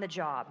learning on the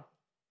job.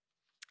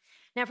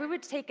 Now, if we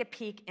would take a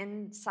peek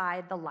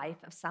inside the life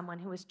of someone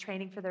who is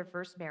training for their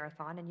first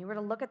marathon and you were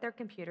to look at their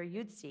computer,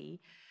 you'd see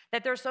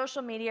that their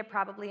social media,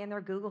 probably in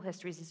their Google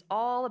histories, is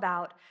all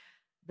about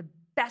the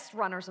best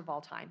runners of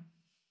all time,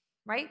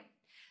 right?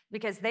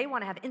 Because they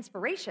want to have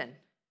inspiration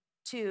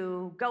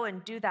to go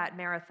and do that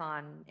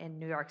marathon in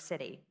New York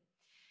City.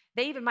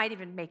 They might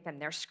even make them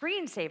their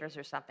screensavers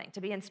or something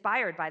to be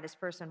inspired by this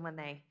person when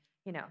they,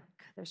 their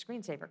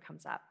screensaver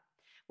comes up.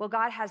 Well,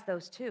 God has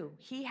those too.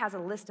 He has a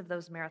list of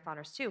those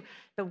marathoners too.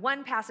 The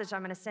one passage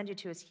I'm going to send you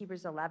to is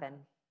Hebrews 11.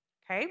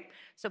 Okay?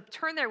 So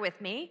turn there with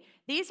me.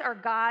 These are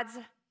God's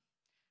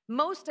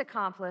most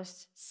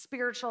accomplished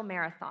spiritual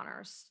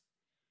marathoners.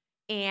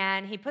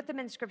 And he put them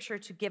in scripture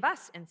to give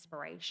us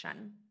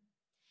inspiration.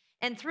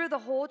 And through the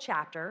whole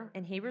chapter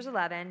in Hebrews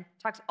 11,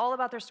 talks all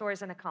about their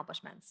stories and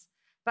accomplishments.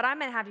 But I'm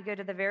going to have you go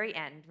to the very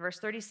end, verse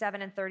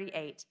 37 and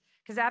 38,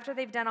 because after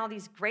they've done all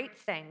these great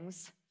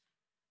things,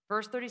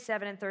 verse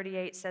 37 and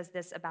 38 says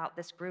this about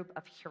this group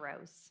of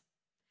heroes.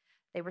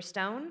 They were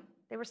stoned,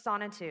 they were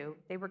sawn in two,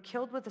 they were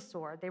killed with a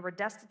sword, they were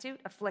destitute,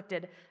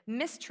 afflicted,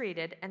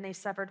 mistreated, and they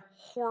suffered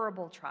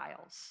horrible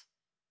trials.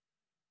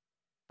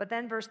 But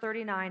then verse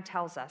 39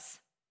 tells us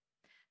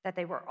that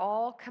they were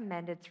all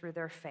commended through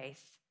their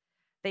faith.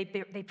 They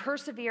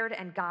persevered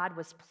and God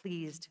was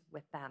pleased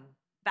with them.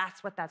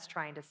 That's what that's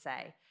trying to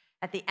say.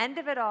 At the end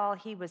of it all,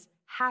 he was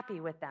happy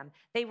with them.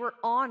 They were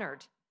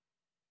honored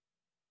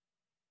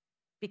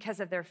because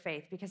of their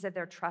faith, because of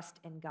their trust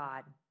in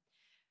God.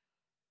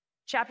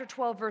 Chapter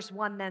 12, verse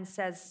 1 then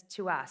says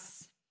to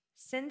us,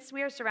 since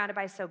we are surrounded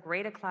by so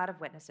great a cloud of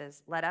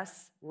witnesses, let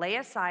us lay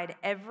aside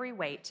every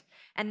weight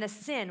and the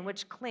sin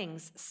which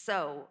clings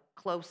so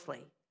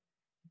closely.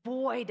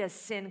 Boy, does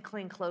sin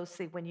cling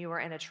closely when you are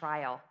in a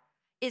trial.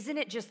 Isn't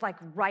it just like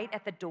right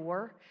at the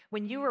door?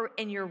 When you are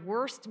in your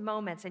worst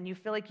moments and you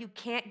feel like you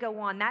can't go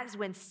on, that is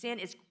when sin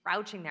is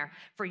crouching there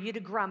for you to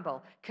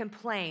grumble,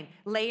 complain,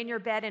 lay in your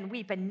bed and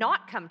weep and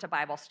not come to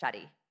Bible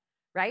study,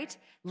 right?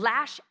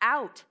 Lash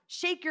out,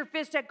 shake your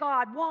fist at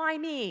God. Why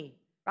me,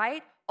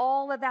 right?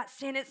 All of that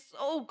sin is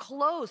so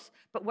close.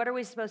 But what are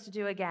we supposed to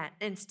do again?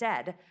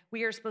 Instead,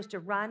 we are supposed to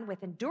run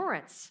with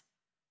endurance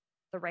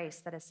the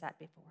race that is set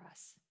before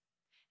us.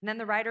 And then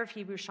the writer of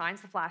Hebrews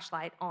shines the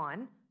flashlight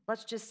on,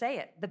 let's just say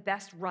it, the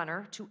best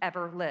runner to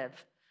ever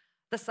live,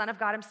 the Son of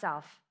God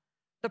himself,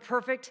 the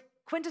perfect,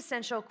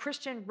 quintessential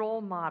Christian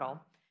role model,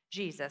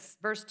 Jesus.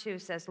 Verse 2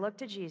 says, look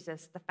to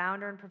Jesus, the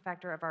founder and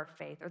perfecter of our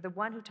faith, or the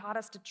one who taught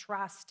us to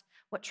trust,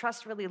 what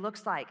trust really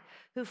looks like,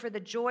 who for the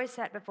joy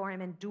set before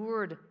him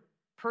endured,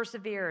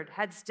 persevered,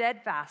 had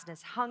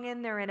steadfastness, hung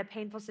in there in a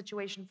painful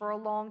situation for a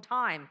long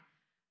time,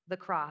 the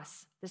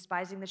cross,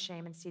 despising the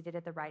shame, and seated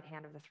at the right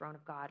hand of the throne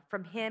of God.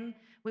 From him,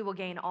 we will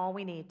gain all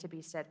we need to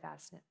be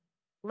steadfast.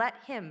 Let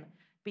him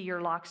be your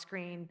lock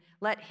screen.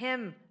 Let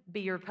him be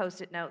your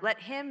post-it note.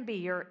 Let him be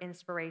your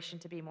inspiration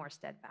to be more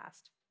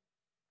steadfast.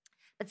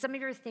 But some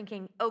of you are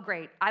thinking, oh,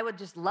 great, I would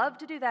just love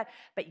to do that,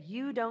 but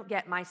you don't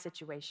get my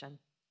situation.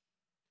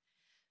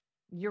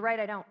 You're right,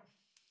 I don't.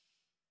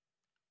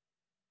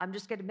 I'm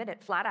just going to admit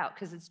it flat out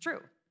because it's true.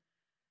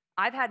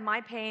 I've had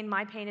my pain.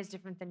 My pain is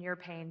different than your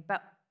pain,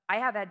 but I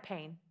have had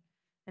pain,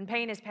 and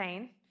pain is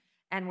pain.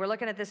 And we're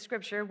looking at this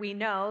scripture. We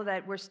know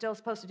that we're still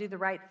supposed to do the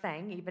right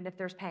thing, even if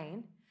there's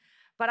pain.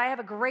 But I have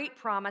a great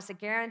promise, a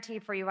guarantee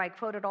for you. I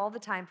quote it all the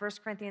time, 1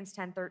 Corinthians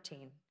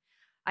 10:13.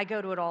 I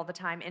go to it all the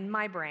time in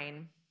my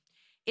brain.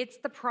 It's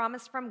the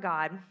promise from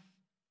God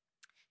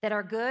that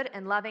our good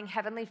and loving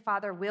Heavenly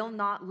Father will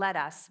not let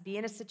us be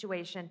in a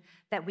situation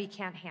that we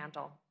can't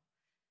handle.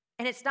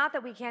 And it's not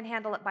that we can't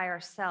handle it by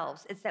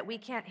ourselves. It's that we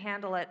can't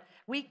handle it.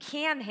 We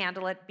can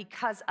handle it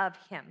because of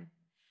him.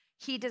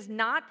 He does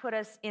not put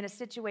us in a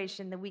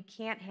situation that we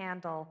can't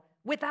handle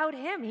without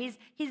him. He's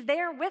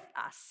there with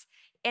us.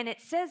 And it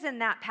says in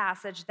that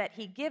passage that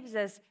he gives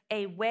us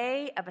a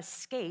way of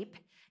escape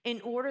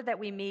in order that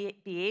we may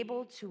be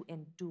able to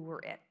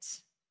endure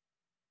it.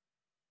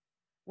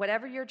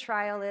 Whatever your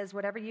trial is,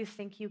 whatever you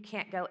think you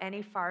can't go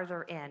any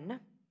farther in,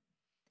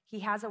 he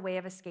has a way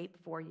of escape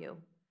for you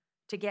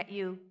to get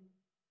you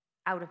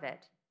out of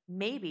it,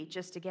 maybe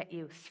just to get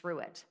you through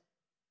it.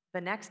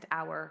 the next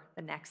hour,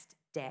 the next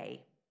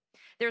day.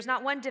 There's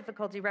not one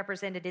difficulty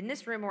represented in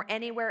this room or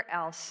anywhere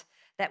else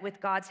that with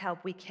God's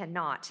help we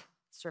cannot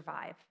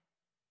survive.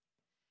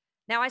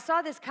 Now, I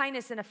saw this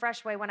kindness in a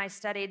fresh way when I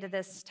studied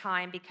this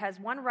time because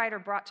one writer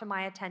brought to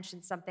my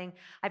attention something.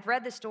 I've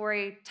read the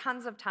story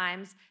tons of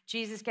times,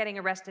 Jesus getting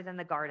arrested in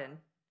the garden.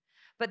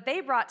 But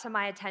they brought to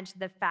my attention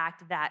the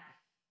fact that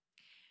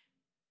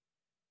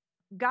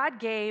God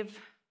gave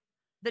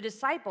the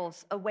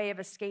disciples a way of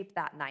escape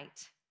that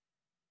night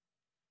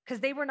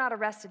because they were not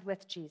arrested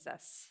with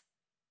Jesus.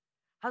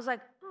 I was like,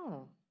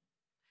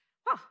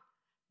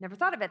 never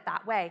thought of it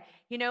that way.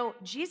 You know,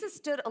 Jesus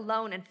stood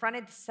alone in front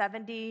of the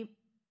 70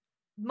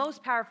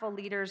 most powerful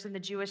leaders in the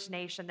Jewish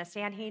nation, the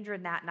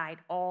Sanhedrin that night,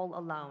 all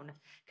alone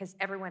because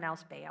everyone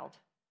else bailed.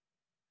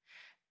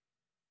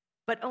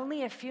 But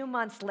only a few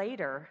months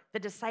later, the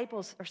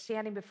disciples are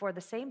standing before the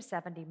same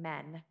 70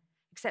 men,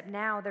 except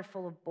now they're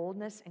full of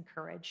boldness and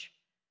courage.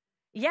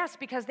 Yes,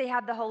 because they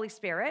had the Holy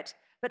Spirit,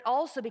 but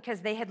also because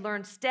they had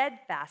learned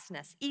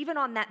steadfastness, even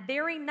on that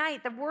very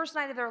night, the worst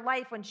night of their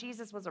life when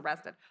Jesus was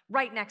arrested,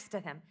 right next to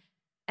him,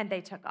 and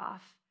they took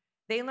off.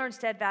 They learned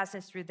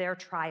steadfastness through their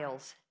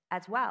trials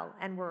as well,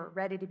 and were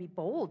ready to be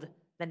bold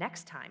the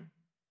next time.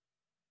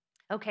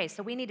 Okay,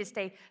 so we need to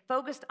stay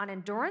focused on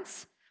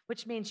endurance,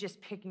 which means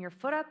just picking your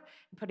foot up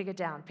and putting it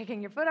down,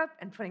 picking your foot up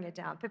and putting it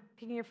down,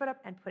 picking your foot up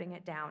and putting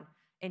it down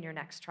in your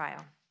next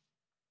trial.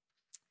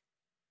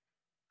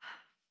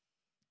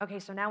 Okay,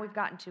 so now we've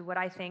gotten to what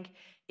I think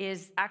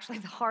is actually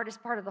the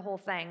hardest part of the whole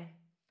thing.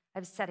 I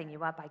was setting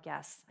you up, I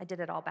guess. I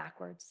did it all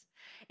backwards.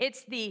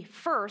 It's the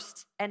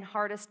first and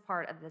hardest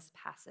part of this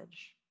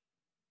passage.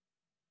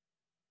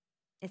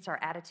 It's our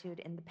attitude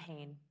in the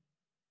pain.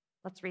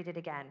 Let's read it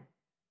again.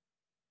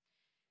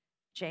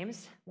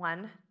 James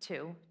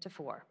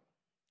 1:2-4.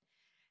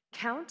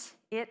 Count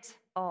it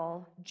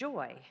all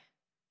joy,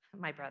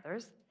 my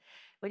brothers,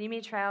 when you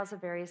meet trials of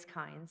various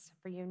kinds,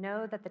 for you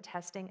know that the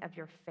testing of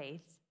your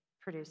faith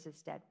produces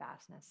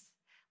steadfastness.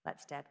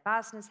 Let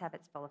steadfastness have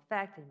its full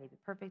effect, and you may be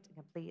perfect and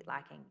complete,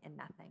 lacking in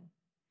nothing.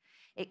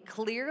 It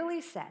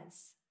clearly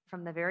says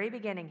from the very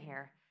beginning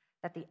here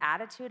that the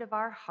attitude of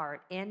our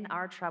heart in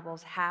our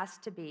troubles has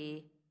to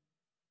be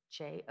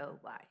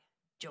J-O-Y,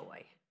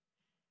 joy.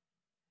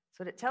 That's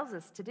what it tells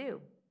us to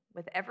do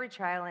with every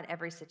trial and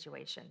every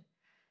situation.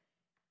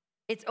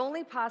 It's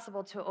only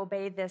possible to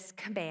obey this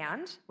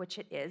command, which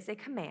it is a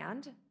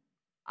command,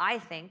 I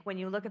think, when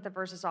you look at the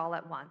verses all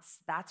at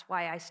once. That's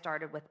why I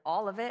started with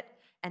all of it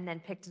and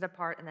then picked it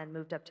apart and then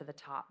moved up to the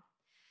top.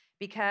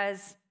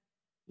 Because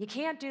you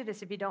can't do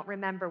this if you don't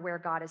remember where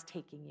God is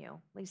taking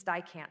you. At least I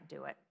can't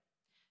do it.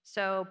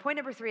 So point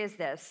number 3 is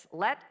this: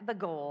 let the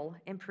goal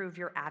improve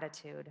your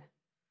attitude.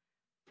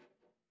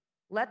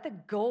 Let the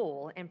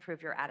goal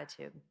improve your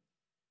attitude.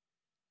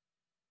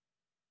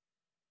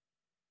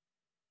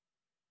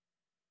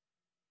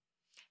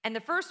 And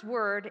the first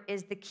word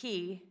is the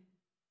key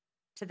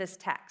to this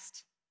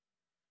text.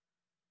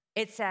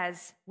 It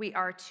says we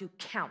are to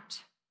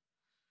count.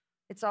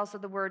 It's also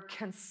the word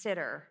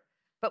consider.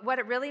 But what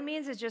it really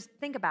means is just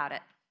think about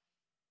it.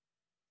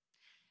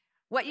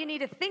 What you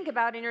need to think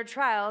about in your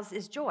trials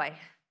is joy.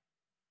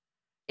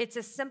 It's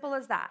as simple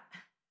as that.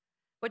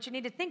 What you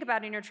need to think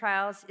about in your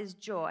trials is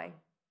joy.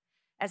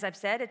 As I've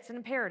said, it's an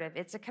imperative,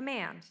 it's a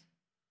command,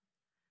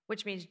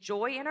 which means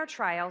joy in our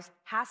trials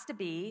has to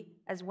be,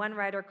 as one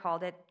writer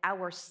called it,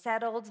 our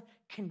settled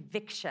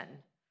conviction.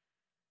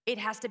 It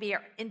has to be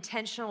our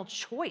intentional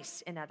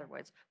choice, in other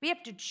words. We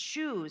have to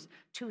choose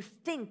to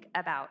think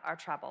about our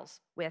troubles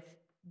with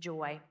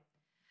joy.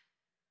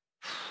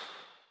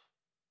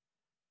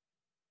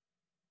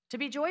 To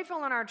be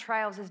joyful in our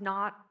trials is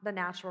not the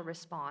natural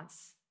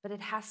response, but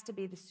it has to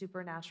be the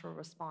supernatural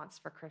response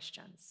for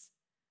Christians.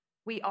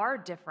 We are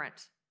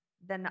different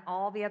than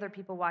all the other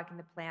people walking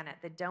the planet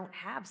that don't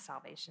have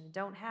salvation,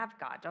 don't have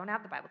God, don't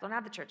have the Bible, don't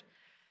have the church,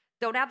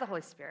 don't have the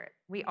Holy Spirit.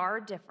 We are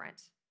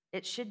different.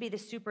 It should be the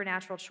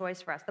supernatural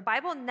choice for us. The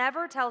Bible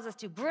never tells us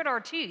to grit our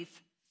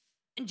teeth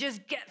and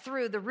just get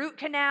through the root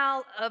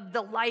canal of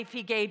the life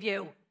he gave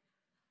you.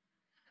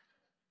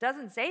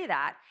 Doesn't say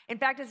that. In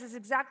fact, this is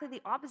exactly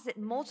the opposite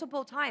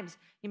multiple times.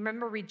 You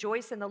remember,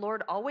 rejoice in the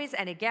Lord always,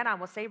 and again, I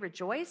will say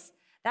rejoice.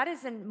 That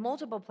is in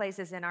multiple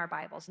places in our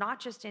Bibles, not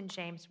just in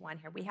James 1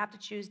 here. We have to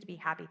choose to be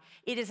happy.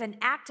 It is an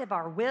act of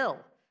our will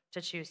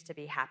to choose to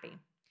be happy.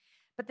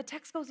 But the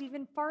text goes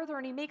even farther,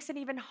 and he makes it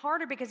even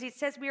harder because he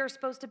says we are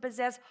supposed to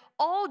possess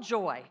all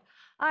joy.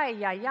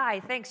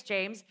 Thanks,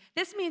 James.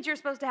 This means you're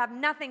supposed to have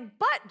nothing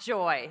but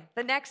joy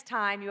the next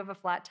time you have a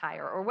flat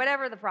tire or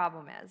whatever the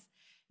problem is.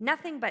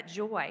 Nothing but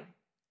joy.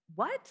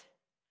 What?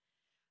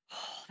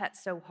 Oh,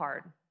 that's so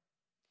hard.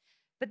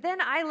 But then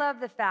I love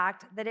the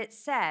fact that it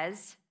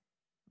says,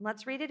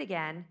 let's read it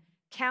again,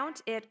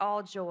 count it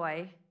all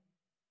joy,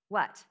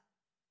 what?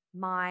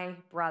 My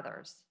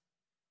brothers.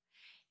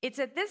 It's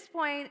at this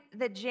point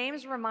that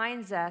James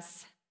reminds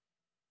us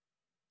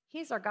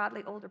he's our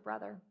godly older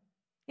brother.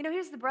 You know,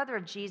 he's the brother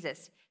of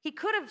Jesus. He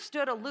could have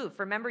stood aloof.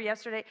 Remember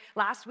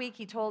last week,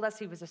 he told us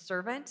he was a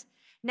servant.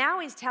 Now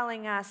he's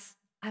telling us,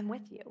 I'm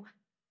with you.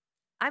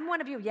 I'm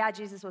one of you. Yeah,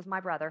 Jesus was my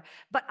brother,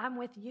 but I'm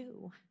with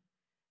you.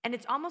 And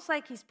it's almost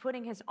like he's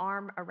putting his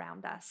arm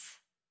around us.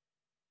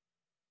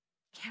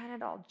 Count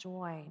it all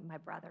joy, my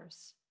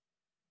brothers.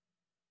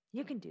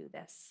 You can do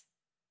this.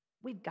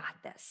 We've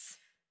got this.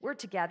 We're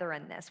together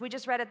in this. We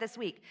just read it this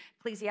week,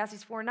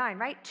 Ecclesiastes 4:9,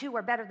 right? Two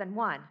are better than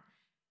one.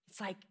 It's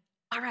like,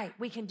 all right,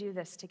 we can do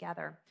this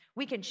together.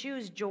 We can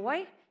choose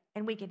joy,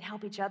 and we can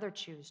help each other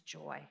choose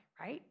joy,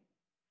 right?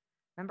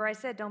 Remember I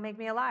said, don't make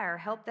me a liar.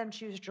 Help them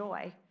choose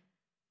joy.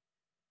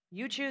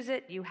 You choose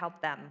it, you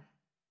help them.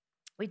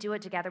 We do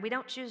it together. We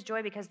don't choose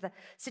joy because the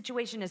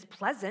situation is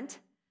pleasant.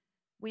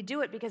 We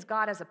do it because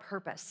God has a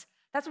purpose.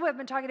 That's what I've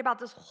been talking about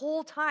this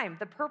whole time,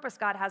 the purpose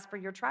God has for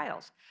your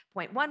trials.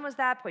 Point 1 was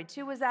that, point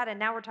 2 was that, and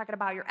now we're talking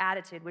about your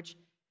attitude, which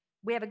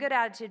we have a good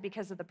attitude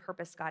because of the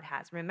purpose God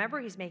has. Remember,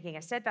 he's making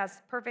us steadfast,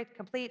 perfect,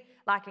 complete,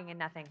 lacking in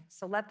nothing.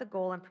 So let the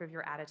goal improve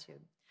your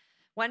attitude.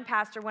 One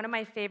pastor, one of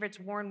my favorites,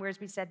 Warren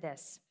Wiersbe, said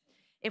this: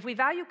 if we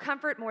value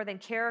comfort more than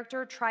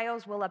character,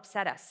 trials will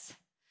upset us.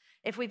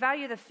 If we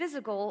value the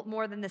physical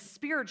more than the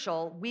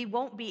spiritual, we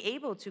won't be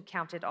able to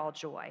count it all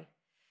joy.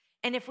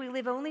 And if we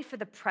live only for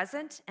the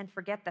present and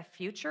forget the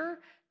future,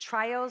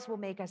 trials will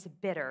make us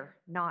bitter,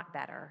 not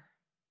better.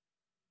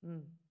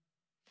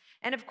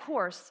 And of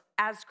course,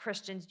 as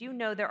Christians, you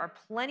know there are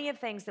plenty of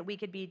things that we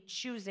could be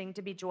choosing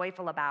to be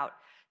joyful about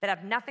that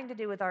have nothing to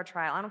do with our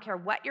trial. I don't care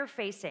what you're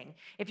facing.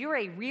 If you're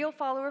a real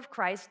follower of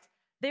Christ,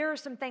 there are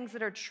some things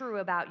that are true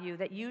about you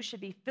that you should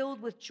be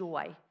filled with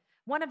joy.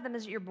 One of them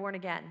is that you're born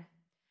again.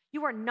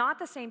 You are not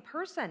the same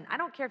person. I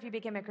don't care if you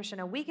became a Christian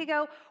a week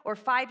ago or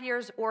 5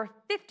 years or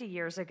 50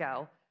 years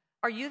ago.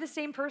 Are you the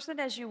same person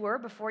as you were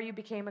before you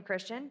became a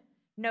Christian?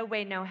 No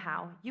way, no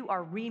how. You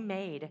are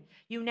remade.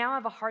 You now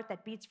have a heart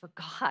that beats for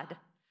God.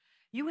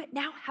 You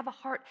now have a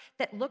heart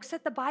that looks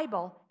at the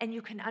Bible and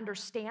you can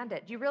understand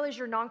it. Do you realize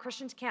your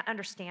non-Christians can't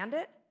understand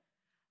it?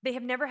 They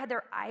have never had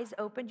their eyes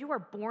opened. You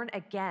are born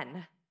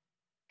again,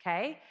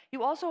 okay?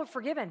 You also are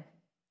forgiven.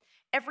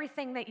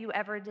 Everything that you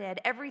ever did,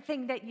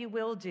 everything that you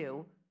will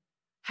do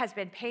has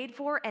been paid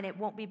for, and it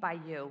won't be by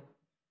you.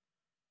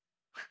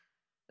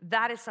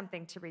 That is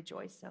something to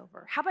rejoice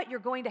over. How about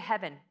you're going to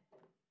heaven?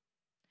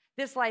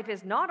 This life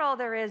is not all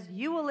there is.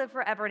 You will live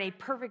forever in a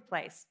perfect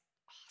place.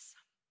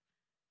 Awesome.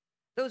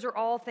 Those are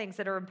all things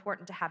that are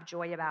important to have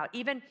joy about.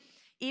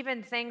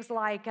 Even things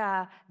like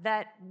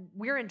that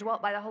we're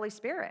indwelt by the Holy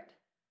Spirit.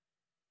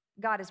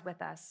 God is with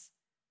us.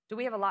 Do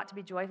we have a lot to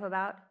be joyful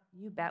about?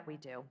 You bet we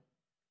do.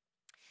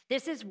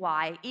 This is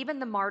why even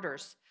the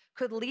martyrs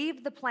could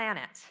leave the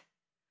planet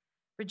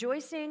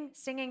rejoicing,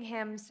 singing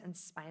hymns, and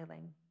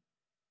smiling.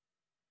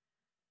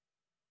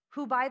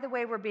 Who, by the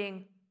way, were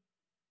being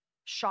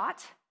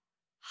shot,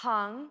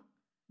 hung,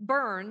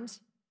 burned,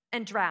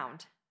 and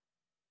drowned.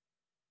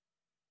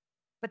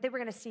 But they were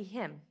going to see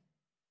him.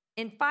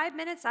 In 5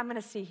 minutes, I'm going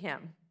to see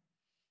him.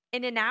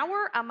 In an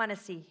hour, I'm going to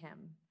see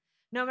him.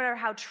 No matter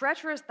how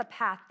treacherous the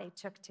path they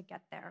took to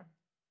get there,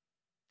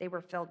 they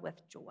were filled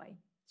with joy.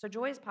 So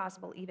joy is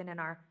possible even in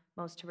our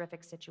most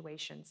horrific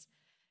situations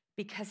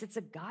because it's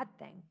a God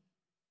thing.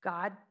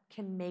 God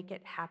can make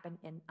it happen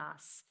in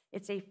us.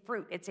 It's a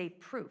fruit, it's a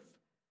proof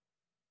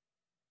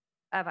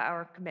of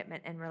our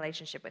commitment and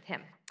relationship with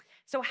him.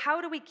 So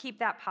how do we keep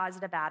that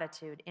positive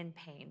attitude in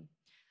pain?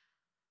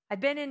 I've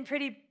been in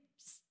pretty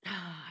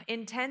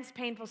intense,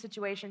 painful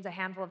situations a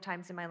handful of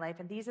times in my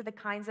life, and these are the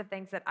kinds of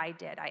things that I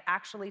did. I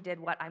actually did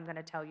what I'm going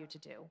to tell you to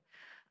do.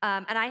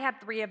 And I have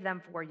 3 of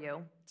them for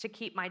you to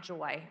keep my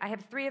joy. I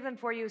have 3 of them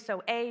for you,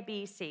 so A,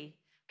 B, C,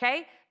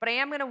 okay? But I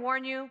am going to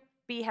warn you,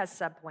 B has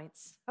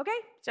subpoints, okay?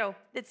 So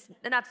it's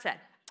enough said.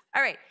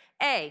 All right,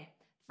 A,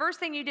 first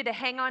thing you did to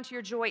hang on to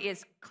your joy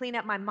is clean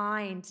up my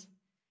mind.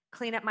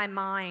 Clean up my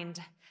mind.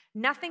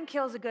 Nothing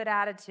kills a good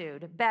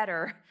attitude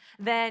better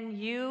than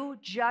you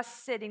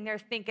just sitting there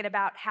thinking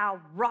about how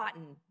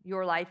rotten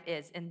your life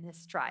is in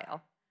this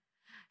trial.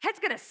 It's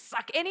going to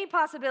suck any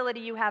possibility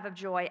you have of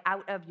joy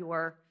out of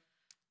your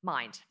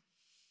mind.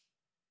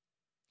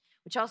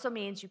 Which also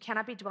means you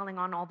cannot be dwelling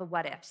on all the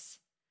what ifs.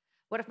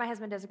 What if my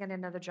husband doesn't get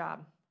another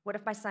job? What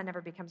if my son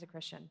never becomes a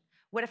Christian?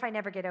 What if I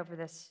never get over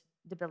this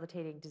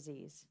debilitating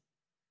disease?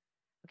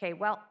 Okay,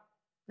 well,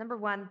 number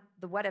one,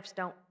 the what ifs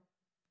don't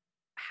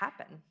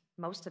happen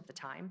most of the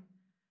time.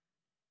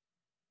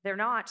 They're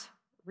not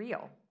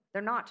real.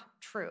 They're not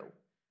true.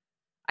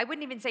 I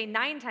wouldn't even say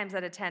 9 times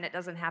out of 10 it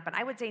doesn't happen.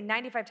 I would say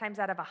 95 times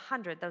out of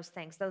 100 those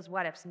things, those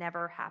what ifs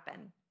never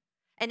happen.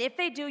 And if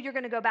they do, you're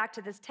going to go back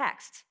to this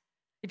text.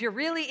 If you're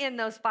really in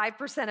those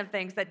 5% of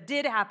things that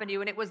did happen to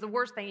you and it was the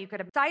worst thing you could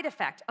have, side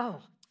effect,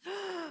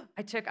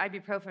 I took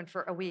ibuprofen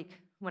for a week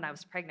when I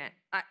was pregnant.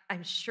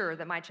 I'm sure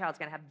that my child's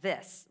going to have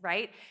this,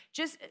 right?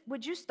 Just,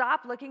 would you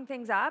stop looking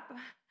things up?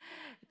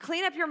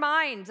 Clean up your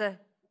mind.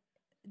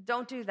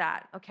 Don't do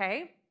that,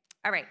 okay?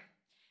 All right.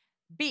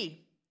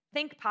 B,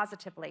 think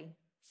positively.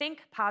 Think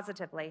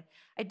positively.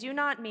 I do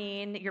not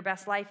mean your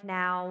best life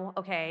now,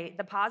 okay?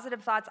 The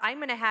positive thoughts I'm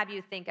going to have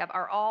you think of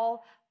are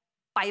all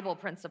Bible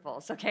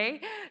principles,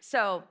 okay?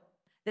 So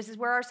This is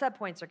where our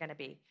subpoints are going to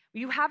be.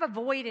 You have a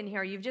void in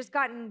here. You've just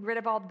gotten rid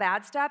of all the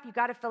bad stuff. You've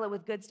got to fill it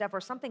with good stuff, or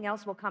something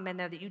else will come in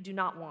there that you do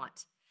not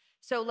want.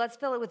 So let's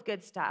fill it with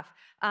good stuff.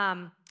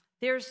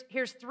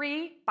 Here's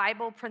 3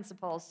 Bible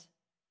principles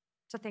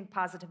to think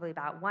positively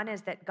about. One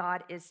is that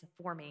God is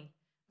for me.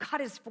 God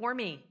is for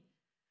me.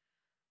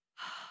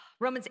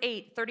 Romans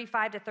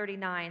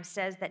 8:35-39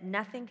 says that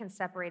nothing can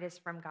separate us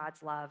from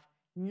God's love.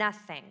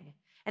 Nothing.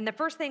 And the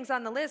first things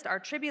on the list are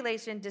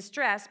tribulation,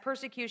 distress,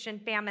 persecution,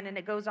 famine, and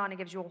it goes on and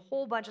gives you a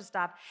whole bunch of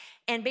stuff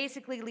and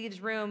basically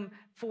leaves room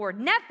for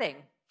nothing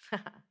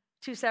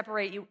to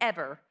separate you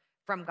ever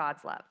from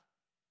God's love.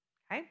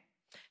 Okay?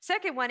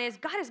 Second one is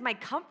God is my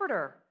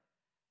comforter.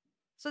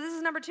 So this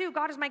is number 2,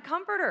 God is my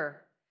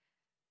comforter.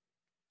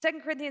 2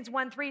 Corinthians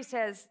 1:3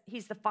 says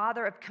he's the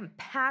Father of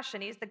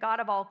compassion. He's the God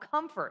of all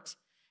comfort,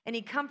 and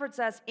he comforts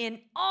us in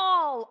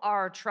all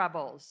our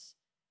troubles,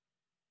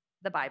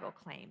 the Bible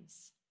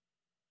claims.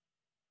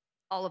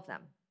 All of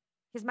them.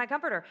 He's my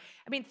comforter.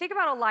 I mean, think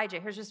about Elijah.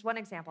 Here's just one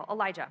example.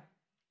 Elijah.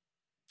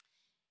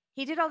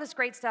 He did all this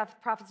great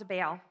stuff, prophets of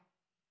Baal.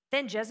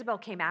 Then Jezebel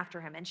came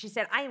after him, and she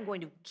said, I am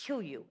going to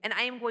kill you, and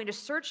I am going to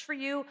search for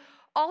you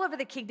all over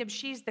the kingdom.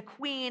 She's the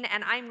queen,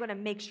 and I'm going to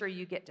make sure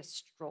you get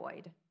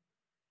destroyed.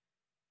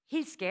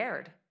 He's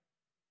scared.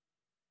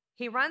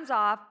 He runs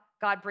off.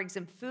 God brings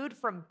him food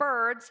from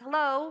birds.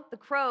 Hello, the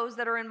crows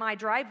that are in my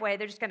driveway,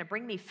 they're just going to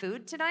bring me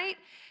food tonight?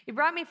 He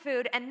brought me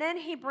food, and then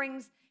he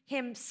brings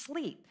him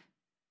sleep.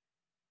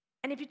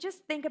 And if you just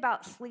think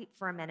about sleep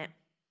for a minute,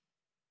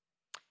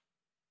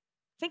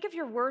 think of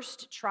your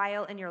worst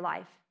trial in your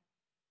life.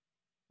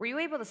 Were you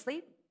able to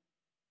sleep?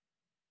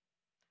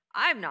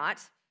 I'm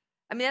not.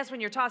 I mean, that's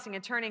when you're tossing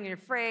and turning and you're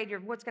afraid,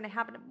 what's going to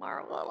happen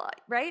tomorrow, blah, blah,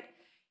 right?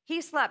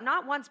 He slept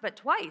not once, but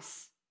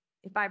twice,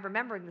 if I'm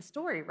remembering the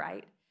story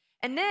right.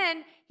 And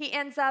then he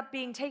ends up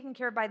being taken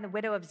care of by the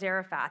widow of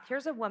Zarephath.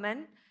 Here's a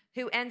woman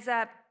who ends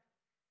up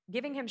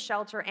giving him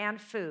shelter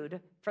and food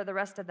for the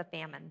rest of the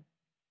famine.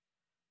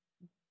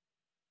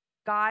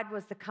 God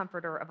was the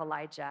comforter of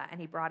Elijah,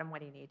 and he brought him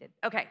what he needed.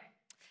 Okay,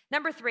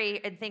 number 3,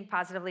 and think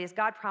positively, is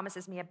God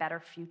promises me a better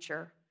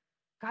future.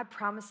 God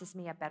promises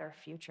me a better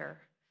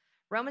future.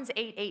 Romans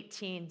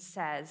 8:18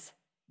 says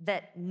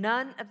that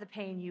none of the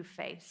pain you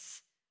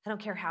face, I don't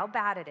care how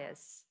bad it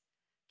is,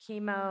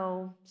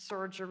 chemo,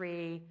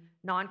 surgery,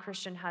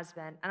 non-Christian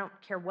husband, I don't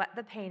care what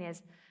the pain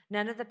is,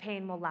 none of the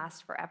pain will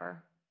last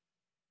forever.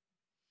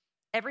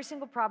 Every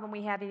single problem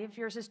we have, even if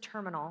yours is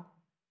terminal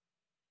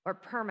or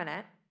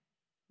permanent,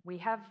 we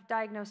have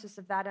diagnosis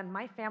of that in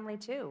my family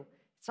too.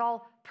 It's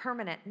all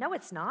permanent. No,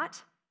 it's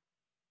not,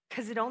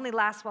 because it only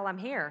lasts while I'm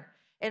here.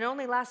 It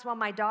only lasts while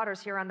my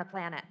daughter's here on the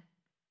planet.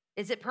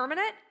 Is it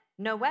permanent?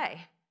 No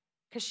way,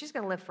 because she's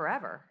going to live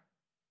forever.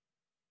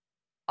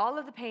 All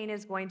of the pain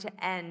is going to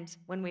end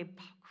when we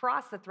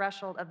cross the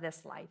threshold of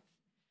this life,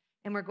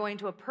 and we're going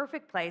to a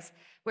perfect place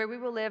where we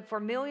will live for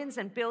millions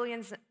and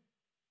billions,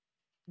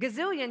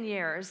 gazillion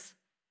years,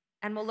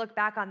 and we'll look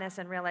back on this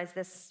and realize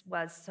this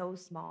was so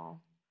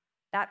small.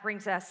 That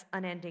brings us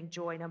unending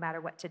joy no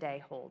matter what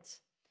today holds.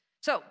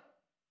 So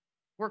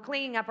we're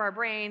cleaning up our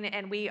brain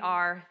and we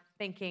are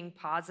thinking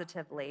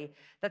positively.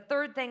 The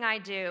third thing I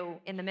do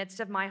in the midst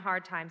of my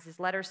hard times is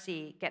letter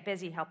C, get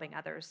busy helping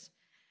others.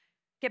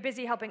 Get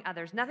busy helping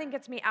others. Nothing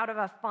gets me out of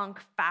a funk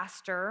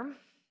faster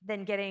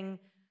than getting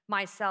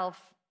myself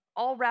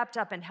all wrapped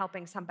up in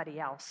helping somebody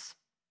else.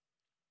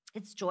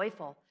 It's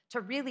joyful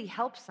to really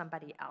help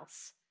somebody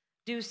else,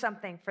 do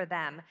something for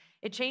them.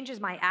 It changes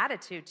my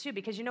attitude too,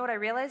 because you know what I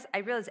realize? I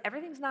realize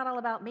everything's not all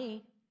about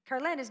me.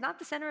 Carlynn is not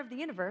the center of the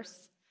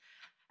universe.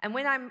 And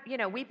when I'm,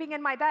 weeping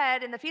in my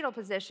bed in the fetal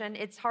position,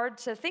 it's hard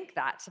to think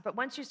that. But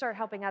once you start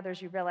helping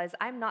others, you realize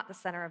I'm not the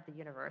center of the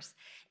universe.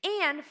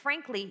 And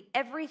frankly,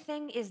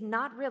 everything is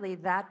not really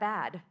that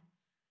bad.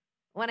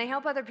 When I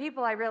help other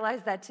people, I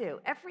realize that too.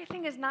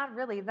 Everything is not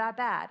really that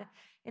bad.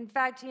 In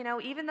fact,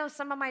 even though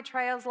some of my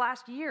trials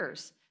last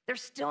years, they're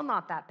still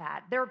not that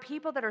bad. There are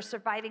people that are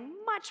surviving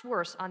much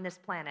worse on this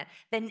planet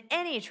than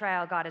any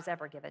trial God has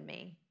ever given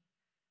me.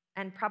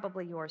 And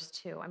probably yours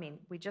too. I mean,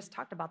 we just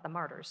talked about the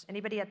martyrs.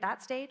 Anybody at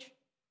that stage?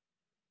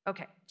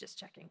 Okay, just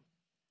checking.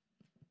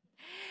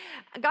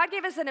 God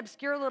gave us an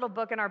obscure little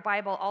book in our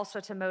Bible also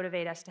to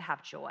motivate us to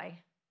have joy.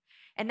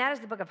 And that is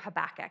the book of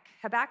Habakkuk.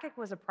 Habakkuk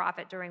was a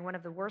prophet during one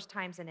of the worst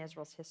times in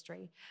Israel's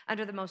history,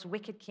 under the most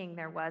wicked king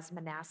there was,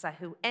 Manasseh,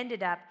 who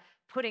ended up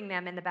putting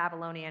them in the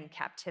Babylonian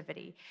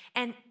captivity.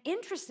 And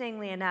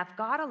interestingly enough,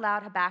 God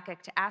allowed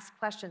Habakkuk to ask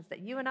questions that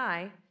you and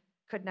I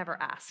could never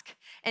ask.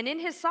 And in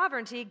his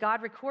sovereignty,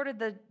 God recorded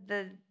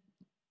the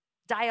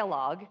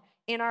dialogue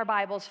in our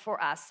Bibles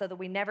for us so that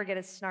we never get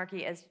as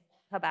snarky as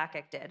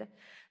Habakkuk did.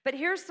 But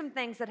here's some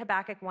things that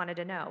Habakkuk wanted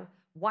to know.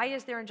 Why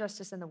is there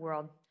injustice in the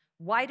world?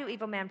 Why do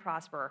evil men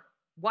prosper?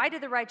 Why do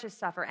the righteous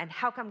suffer? And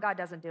how come God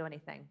doesn't do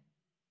anything?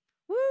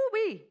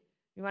 Woo-wee!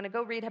 You want to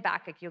go read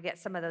Habakkuk, you'll get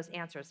some of those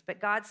answers.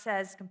 But God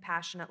says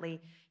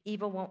compassionately,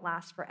 evil won't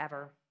last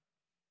forever.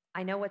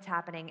 I know what's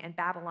happening, and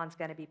Babylon's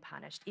going to be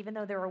punished. Even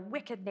though they're a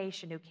wicked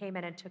nation who came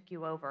in and took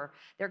you over,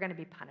 they're going to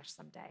be punished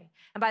someday.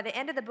 And by the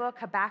end of the book,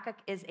 Habakkuk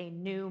is a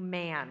new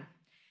man.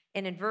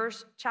 And in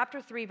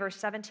chapter 3, verse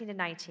 17 to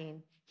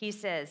 19, he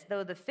says,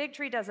 though the fig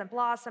tree doesn't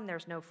blossom,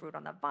 there's no fruit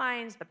on the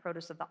vines, the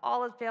produce of the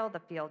olive field, the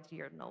fields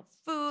yield no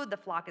food, the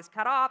flock is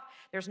cut off,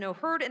 there's no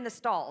herd in the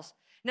stalls.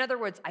 In other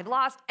words, I've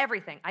lost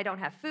everything. I don't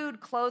have food,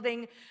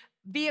 clothing,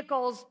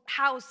 vehicles,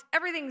 house,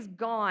 everything's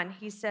gone.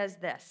 He says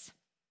this,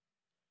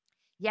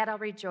 yet I'll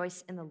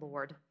rejoice in the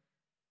Lord.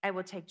 I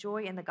will take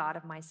joy in the God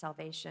of my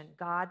salvation.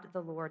 God,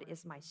 the Lord,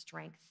 is my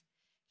strength.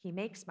 He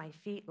makes my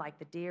feet like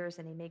the deer's,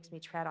 and he makes me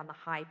tread on the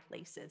high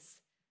places.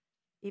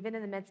 Even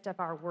in the midst of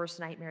our worst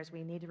nightmares,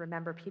 we need to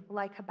remember people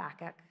like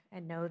Habakkuk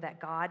and know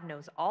that God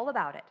knows all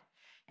about it.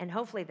 And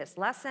hopefully this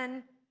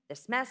lesson,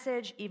 this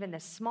message, even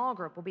this small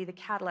group will be the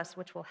catalyst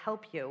which will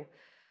help you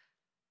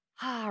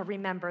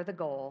remember the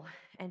goal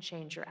and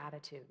change your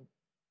attitude.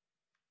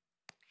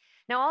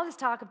 Now, all this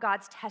talk of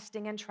God's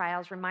testing and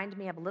trials reminded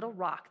me of a little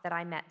rock that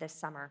I met this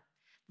summer.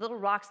 The little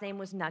rock's name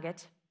was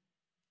Nugget.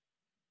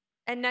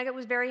 And Nugget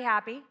was very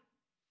happy.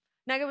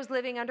 Nugget was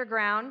living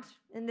underground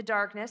in the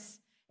darkness,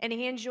 and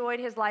he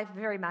enjoyed his life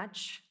very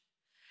much.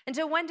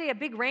 Until one day a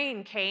big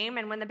rain came,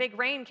 and when the big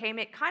rain came,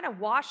 it kind of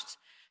washed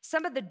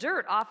some of the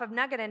dirt off of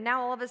Nugget, and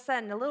now all of a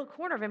sudden, a little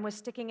corner of him was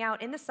sticking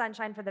out in the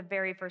sunshine for the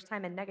very first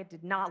time, and Nugget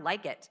did not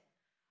like it.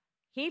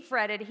 He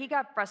fretted, he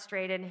got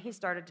frustrated, and he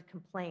started to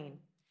complain.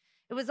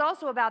 It was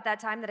also about that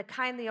time that a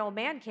kindly old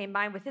man came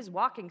by with his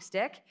walking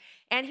stick,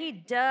 and he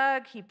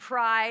dug, he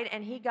pried,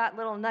 and he got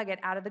little Nugget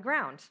out of the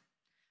ground.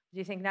 Do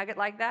you think Nugget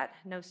liked that?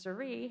 No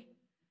siree.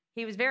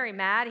 He was very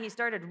mad. He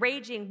started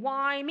raging,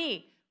 why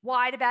me?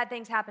 Why do bad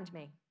things happen to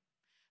me?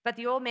 But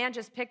the old man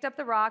just picked up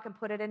the rock and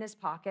put it in his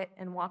pocket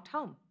and walked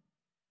home.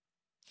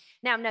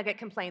 Now, Nugget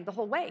complained the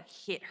whole way.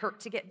 It hurt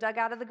to get dug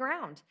out of the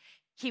ground.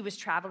 He was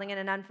traveling in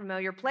an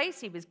unfamiliar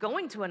place. He was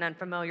going to an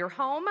unfamiliar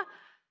home.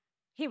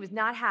 He was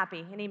not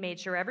happy, and he made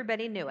sure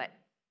everybody knew it.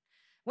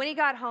 When he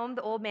got home,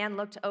 the old man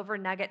looked over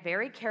Nugget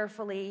very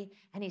carefully,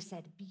 and he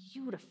said,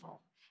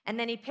 beautiful. And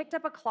then he picked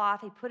up a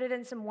cloth, he put it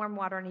in some warm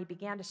water, and he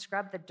began to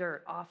scrub the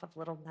dirt off of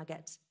little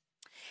Nugget.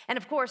 And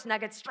of course,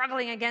 Nugget's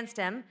struggling against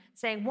him,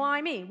 saying,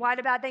 why me? Why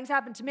do bad things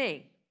happen to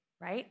me?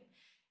 Right?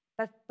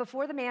 But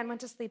before the man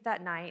went to sleep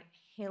that night,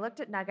 he looked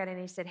at Nugget and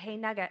he said, hey,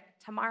 Nugget,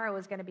 tomorrow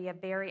is going to be a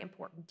very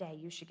important day.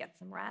 You should get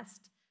some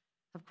rest.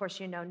 Of course,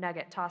 you know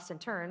Nugget tossed and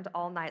turned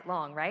all night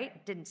long,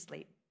 right? Didn't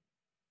sleep.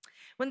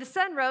 When the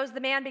sun rose, the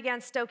man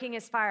began stoking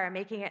his fire,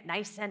 making it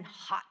nice and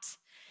hot.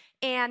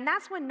 And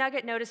that's when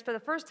Nugget noticed for the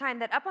first time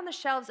that up on the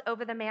shelves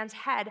over the man's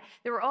head,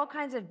 there were all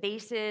kinds of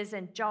vases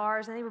and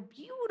jars, and they were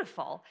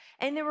beautiful.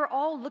 And they were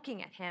all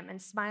looking at him and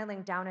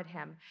smiling down at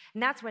him.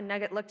 And that's when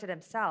Nugget looked at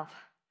himself.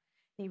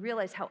 And he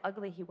realized how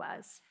ugly he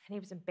was, and he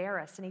was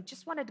embarrassed, and he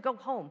just wanted to go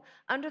home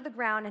under the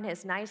ground in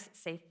his nice,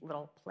 safe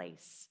little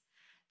place.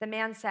 The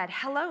man said,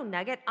 hello,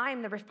 Nugget,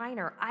 I'm the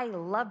refiner. I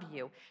love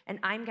you, and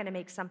I'm going to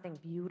make something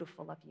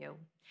beautiful of you.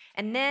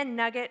 And then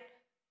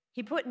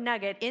he put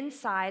Nugget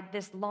inside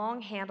this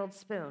long-handled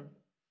spoon.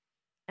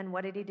 And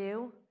what did he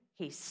do?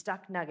 He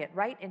stuck Nugget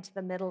right into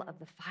the middle of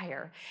the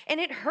fire. And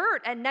it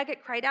hurt, and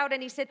Nugget cried out,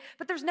 and he said,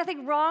 but there's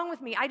nothing wrong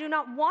with me. I do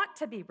not want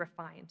to be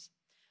refined.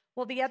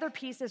 Well, the other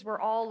pieces were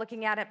all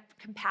looking at it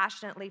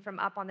compassionately from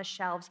up on the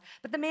shelves,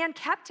 but the man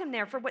kept him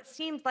there for what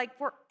seemed like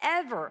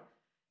forever.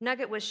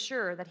 Nugget was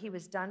sure that he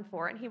was done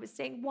for, and he was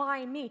saying,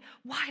 why me?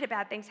 Why do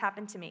bad things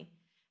happen to me?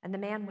 And the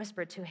man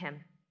whispered to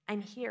him,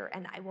 I'm here,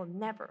 and I will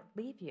never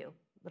leave you,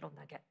 little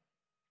Nugget.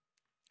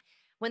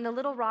 When the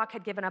little rock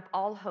had given up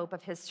all hope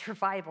of his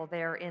survival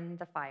there in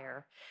the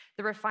fire,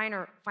 the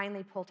refiner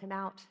finally pulled him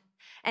out,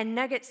 and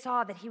Nugget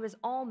saw that he was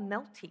all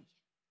melty,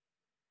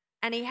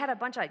 and he had a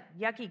bunch of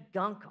yucky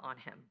gunk on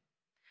him.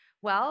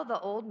 Well, the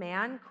old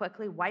man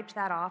quickly wiped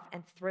that off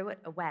and threw it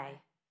away.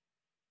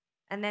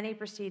 And then he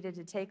proceeded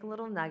to take a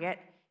little Nugget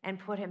and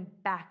put him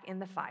back in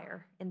the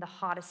fire, in the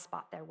hottest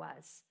spot there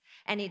was.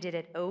 And he did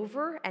it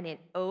over and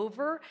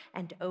over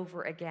and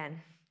over again.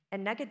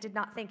 And Nugget did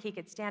not think he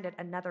could stand it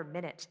another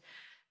minute.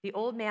 The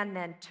old man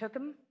then took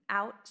him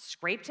out,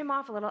 scraped him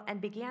off a little,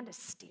 and began to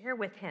stare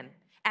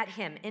at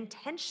him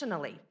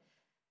intentionally.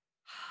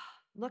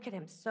 Look at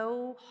him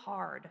so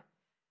hard.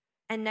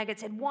 And Nugget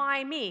said,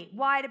 why me?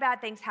 Why do bad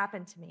things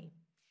happen to me?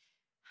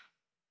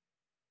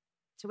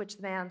 To which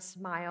the man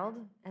smiled,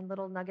 and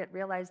little Nugget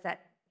realized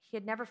that he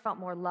had never felt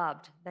more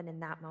loved than in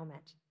that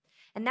moment.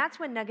 And that's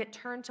when Nugget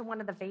turned to one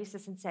of the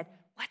vases and said,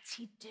 what's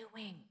he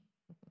doing?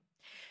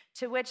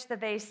 To which the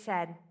vase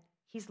said,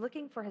 he's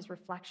looking for his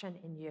reflection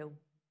in you.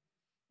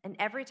 And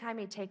every time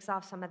he takes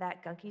off some of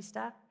that gunky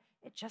stuff,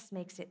 it just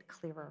makes it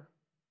clearer.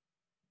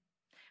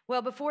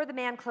 Well, before the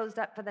man closed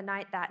up for the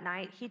night that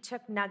night, he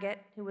took Nugget,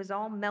 who was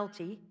all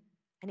melty,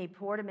 and he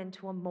poured him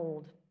into a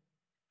mold.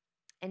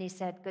 And he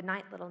said, good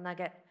night, little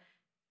Nugget.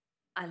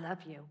 I love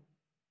you.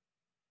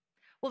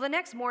 Well, the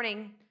next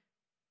morning,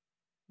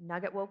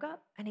 Nugget woke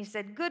up and he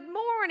said, good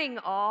morning,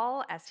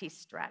 all, as he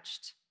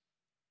stretched.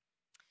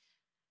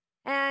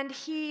 And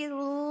he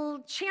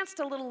chanced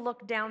a little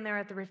look down there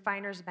at the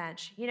refiner's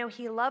bench. You know,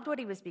 he loved what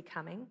he was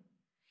becoming,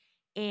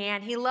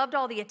 and he loved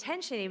all the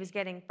attention he was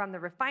getting from the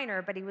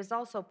refiner, but he was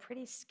also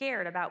pretty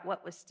scared about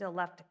what was still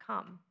left to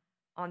come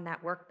on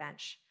that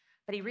workbench.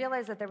 But he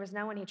realized that there was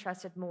no one he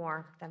trusted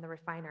more than the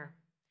refiner.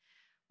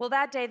 Well,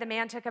 that day, the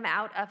man took him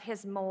out of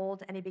his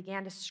mold and he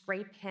began to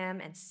scrape him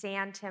and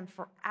sand him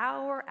for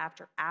hour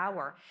after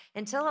hour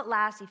until at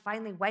last he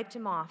finally wiped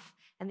him off.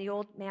 And the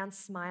old man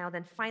smiled.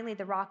 And finally,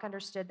 the rock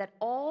understood that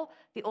all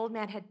the old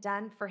man had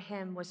done for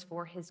him was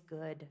for his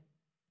good.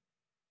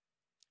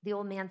 The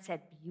old man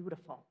said,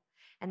 "Beautiful."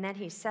 And then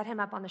he set him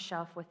up on the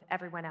shelf with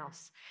everyone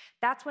else.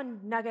 That's when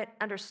Nugget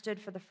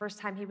understood for the first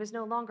time he was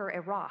no longer a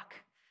rock.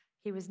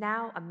 He was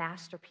now a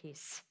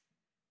masterpiece.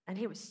 And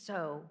he was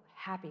so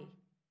happy.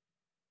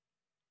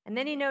 And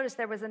then he noticed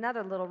there was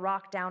another little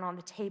rock down on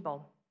the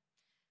table.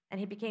 And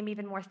he became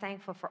even more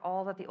thankful for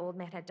all that the old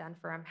man had done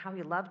for him, how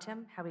he loved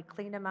him, how he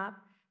cleaned him up,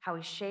 how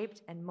he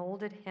shaped and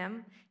molded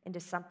him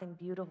into something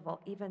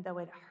beautiful, even though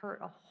it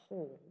hurt a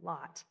whole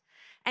lot.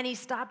 And he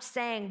stopped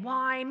saying,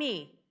 "Why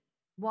me?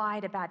 Why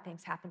do bad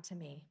things happen to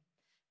me?"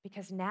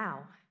 Because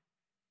now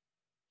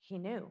he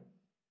knew.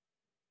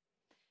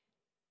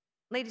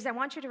 Ladies, I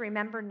want you to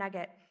remember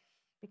Nugget,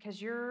 because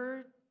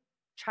your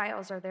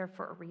trials are there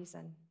for a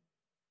reason.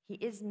 He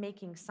is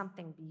making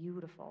something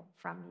beautiful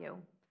from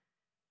you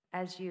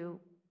as you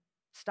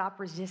stop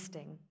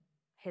resisting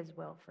his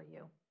will for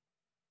you.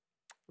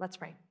 Let's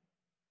pray.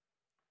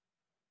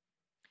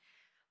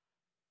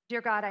 Dear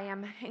God, I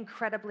am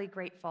incredibly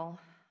grateful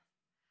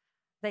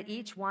that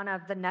each one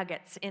of the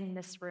nuggets in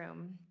this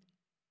room,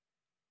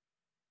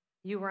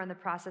 you were in the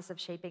process of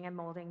shaping and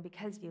molding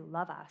because you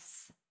love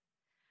us.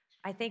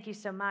 I thank you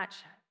so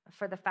much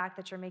for the fact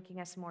that you're making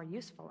us more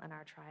useful in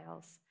our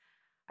trials.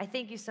 I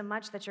thank you so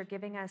much that you're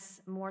giving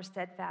us more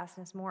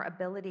steadfastness, more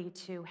ability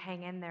to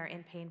hang in there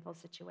in painful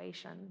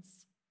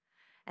situations.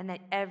 And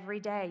that every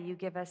day you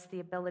give us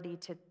the ability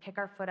to pick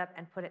our foot up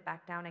and put it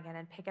back down again,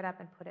 and pick it up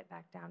and put it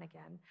back down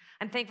again.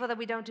 I'm thankful that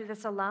we don't do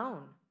this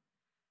alone.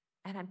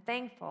 And I'm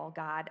thankful,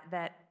 God,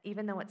 that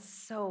even though it's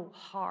so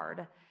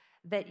hard,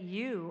 that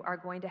you are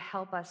going to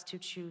help us to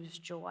choose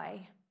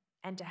joy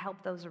and to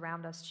help those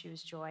around us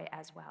choose joy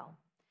as well.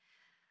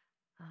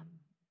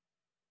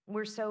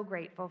 We're so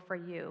grateful for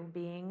you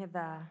being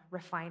the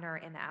refiner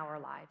in our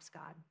lives,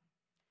 God.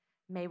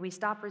 May we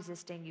stop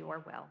resisting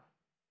your will.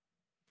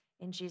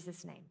 In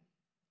Jesus' name,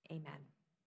 amen.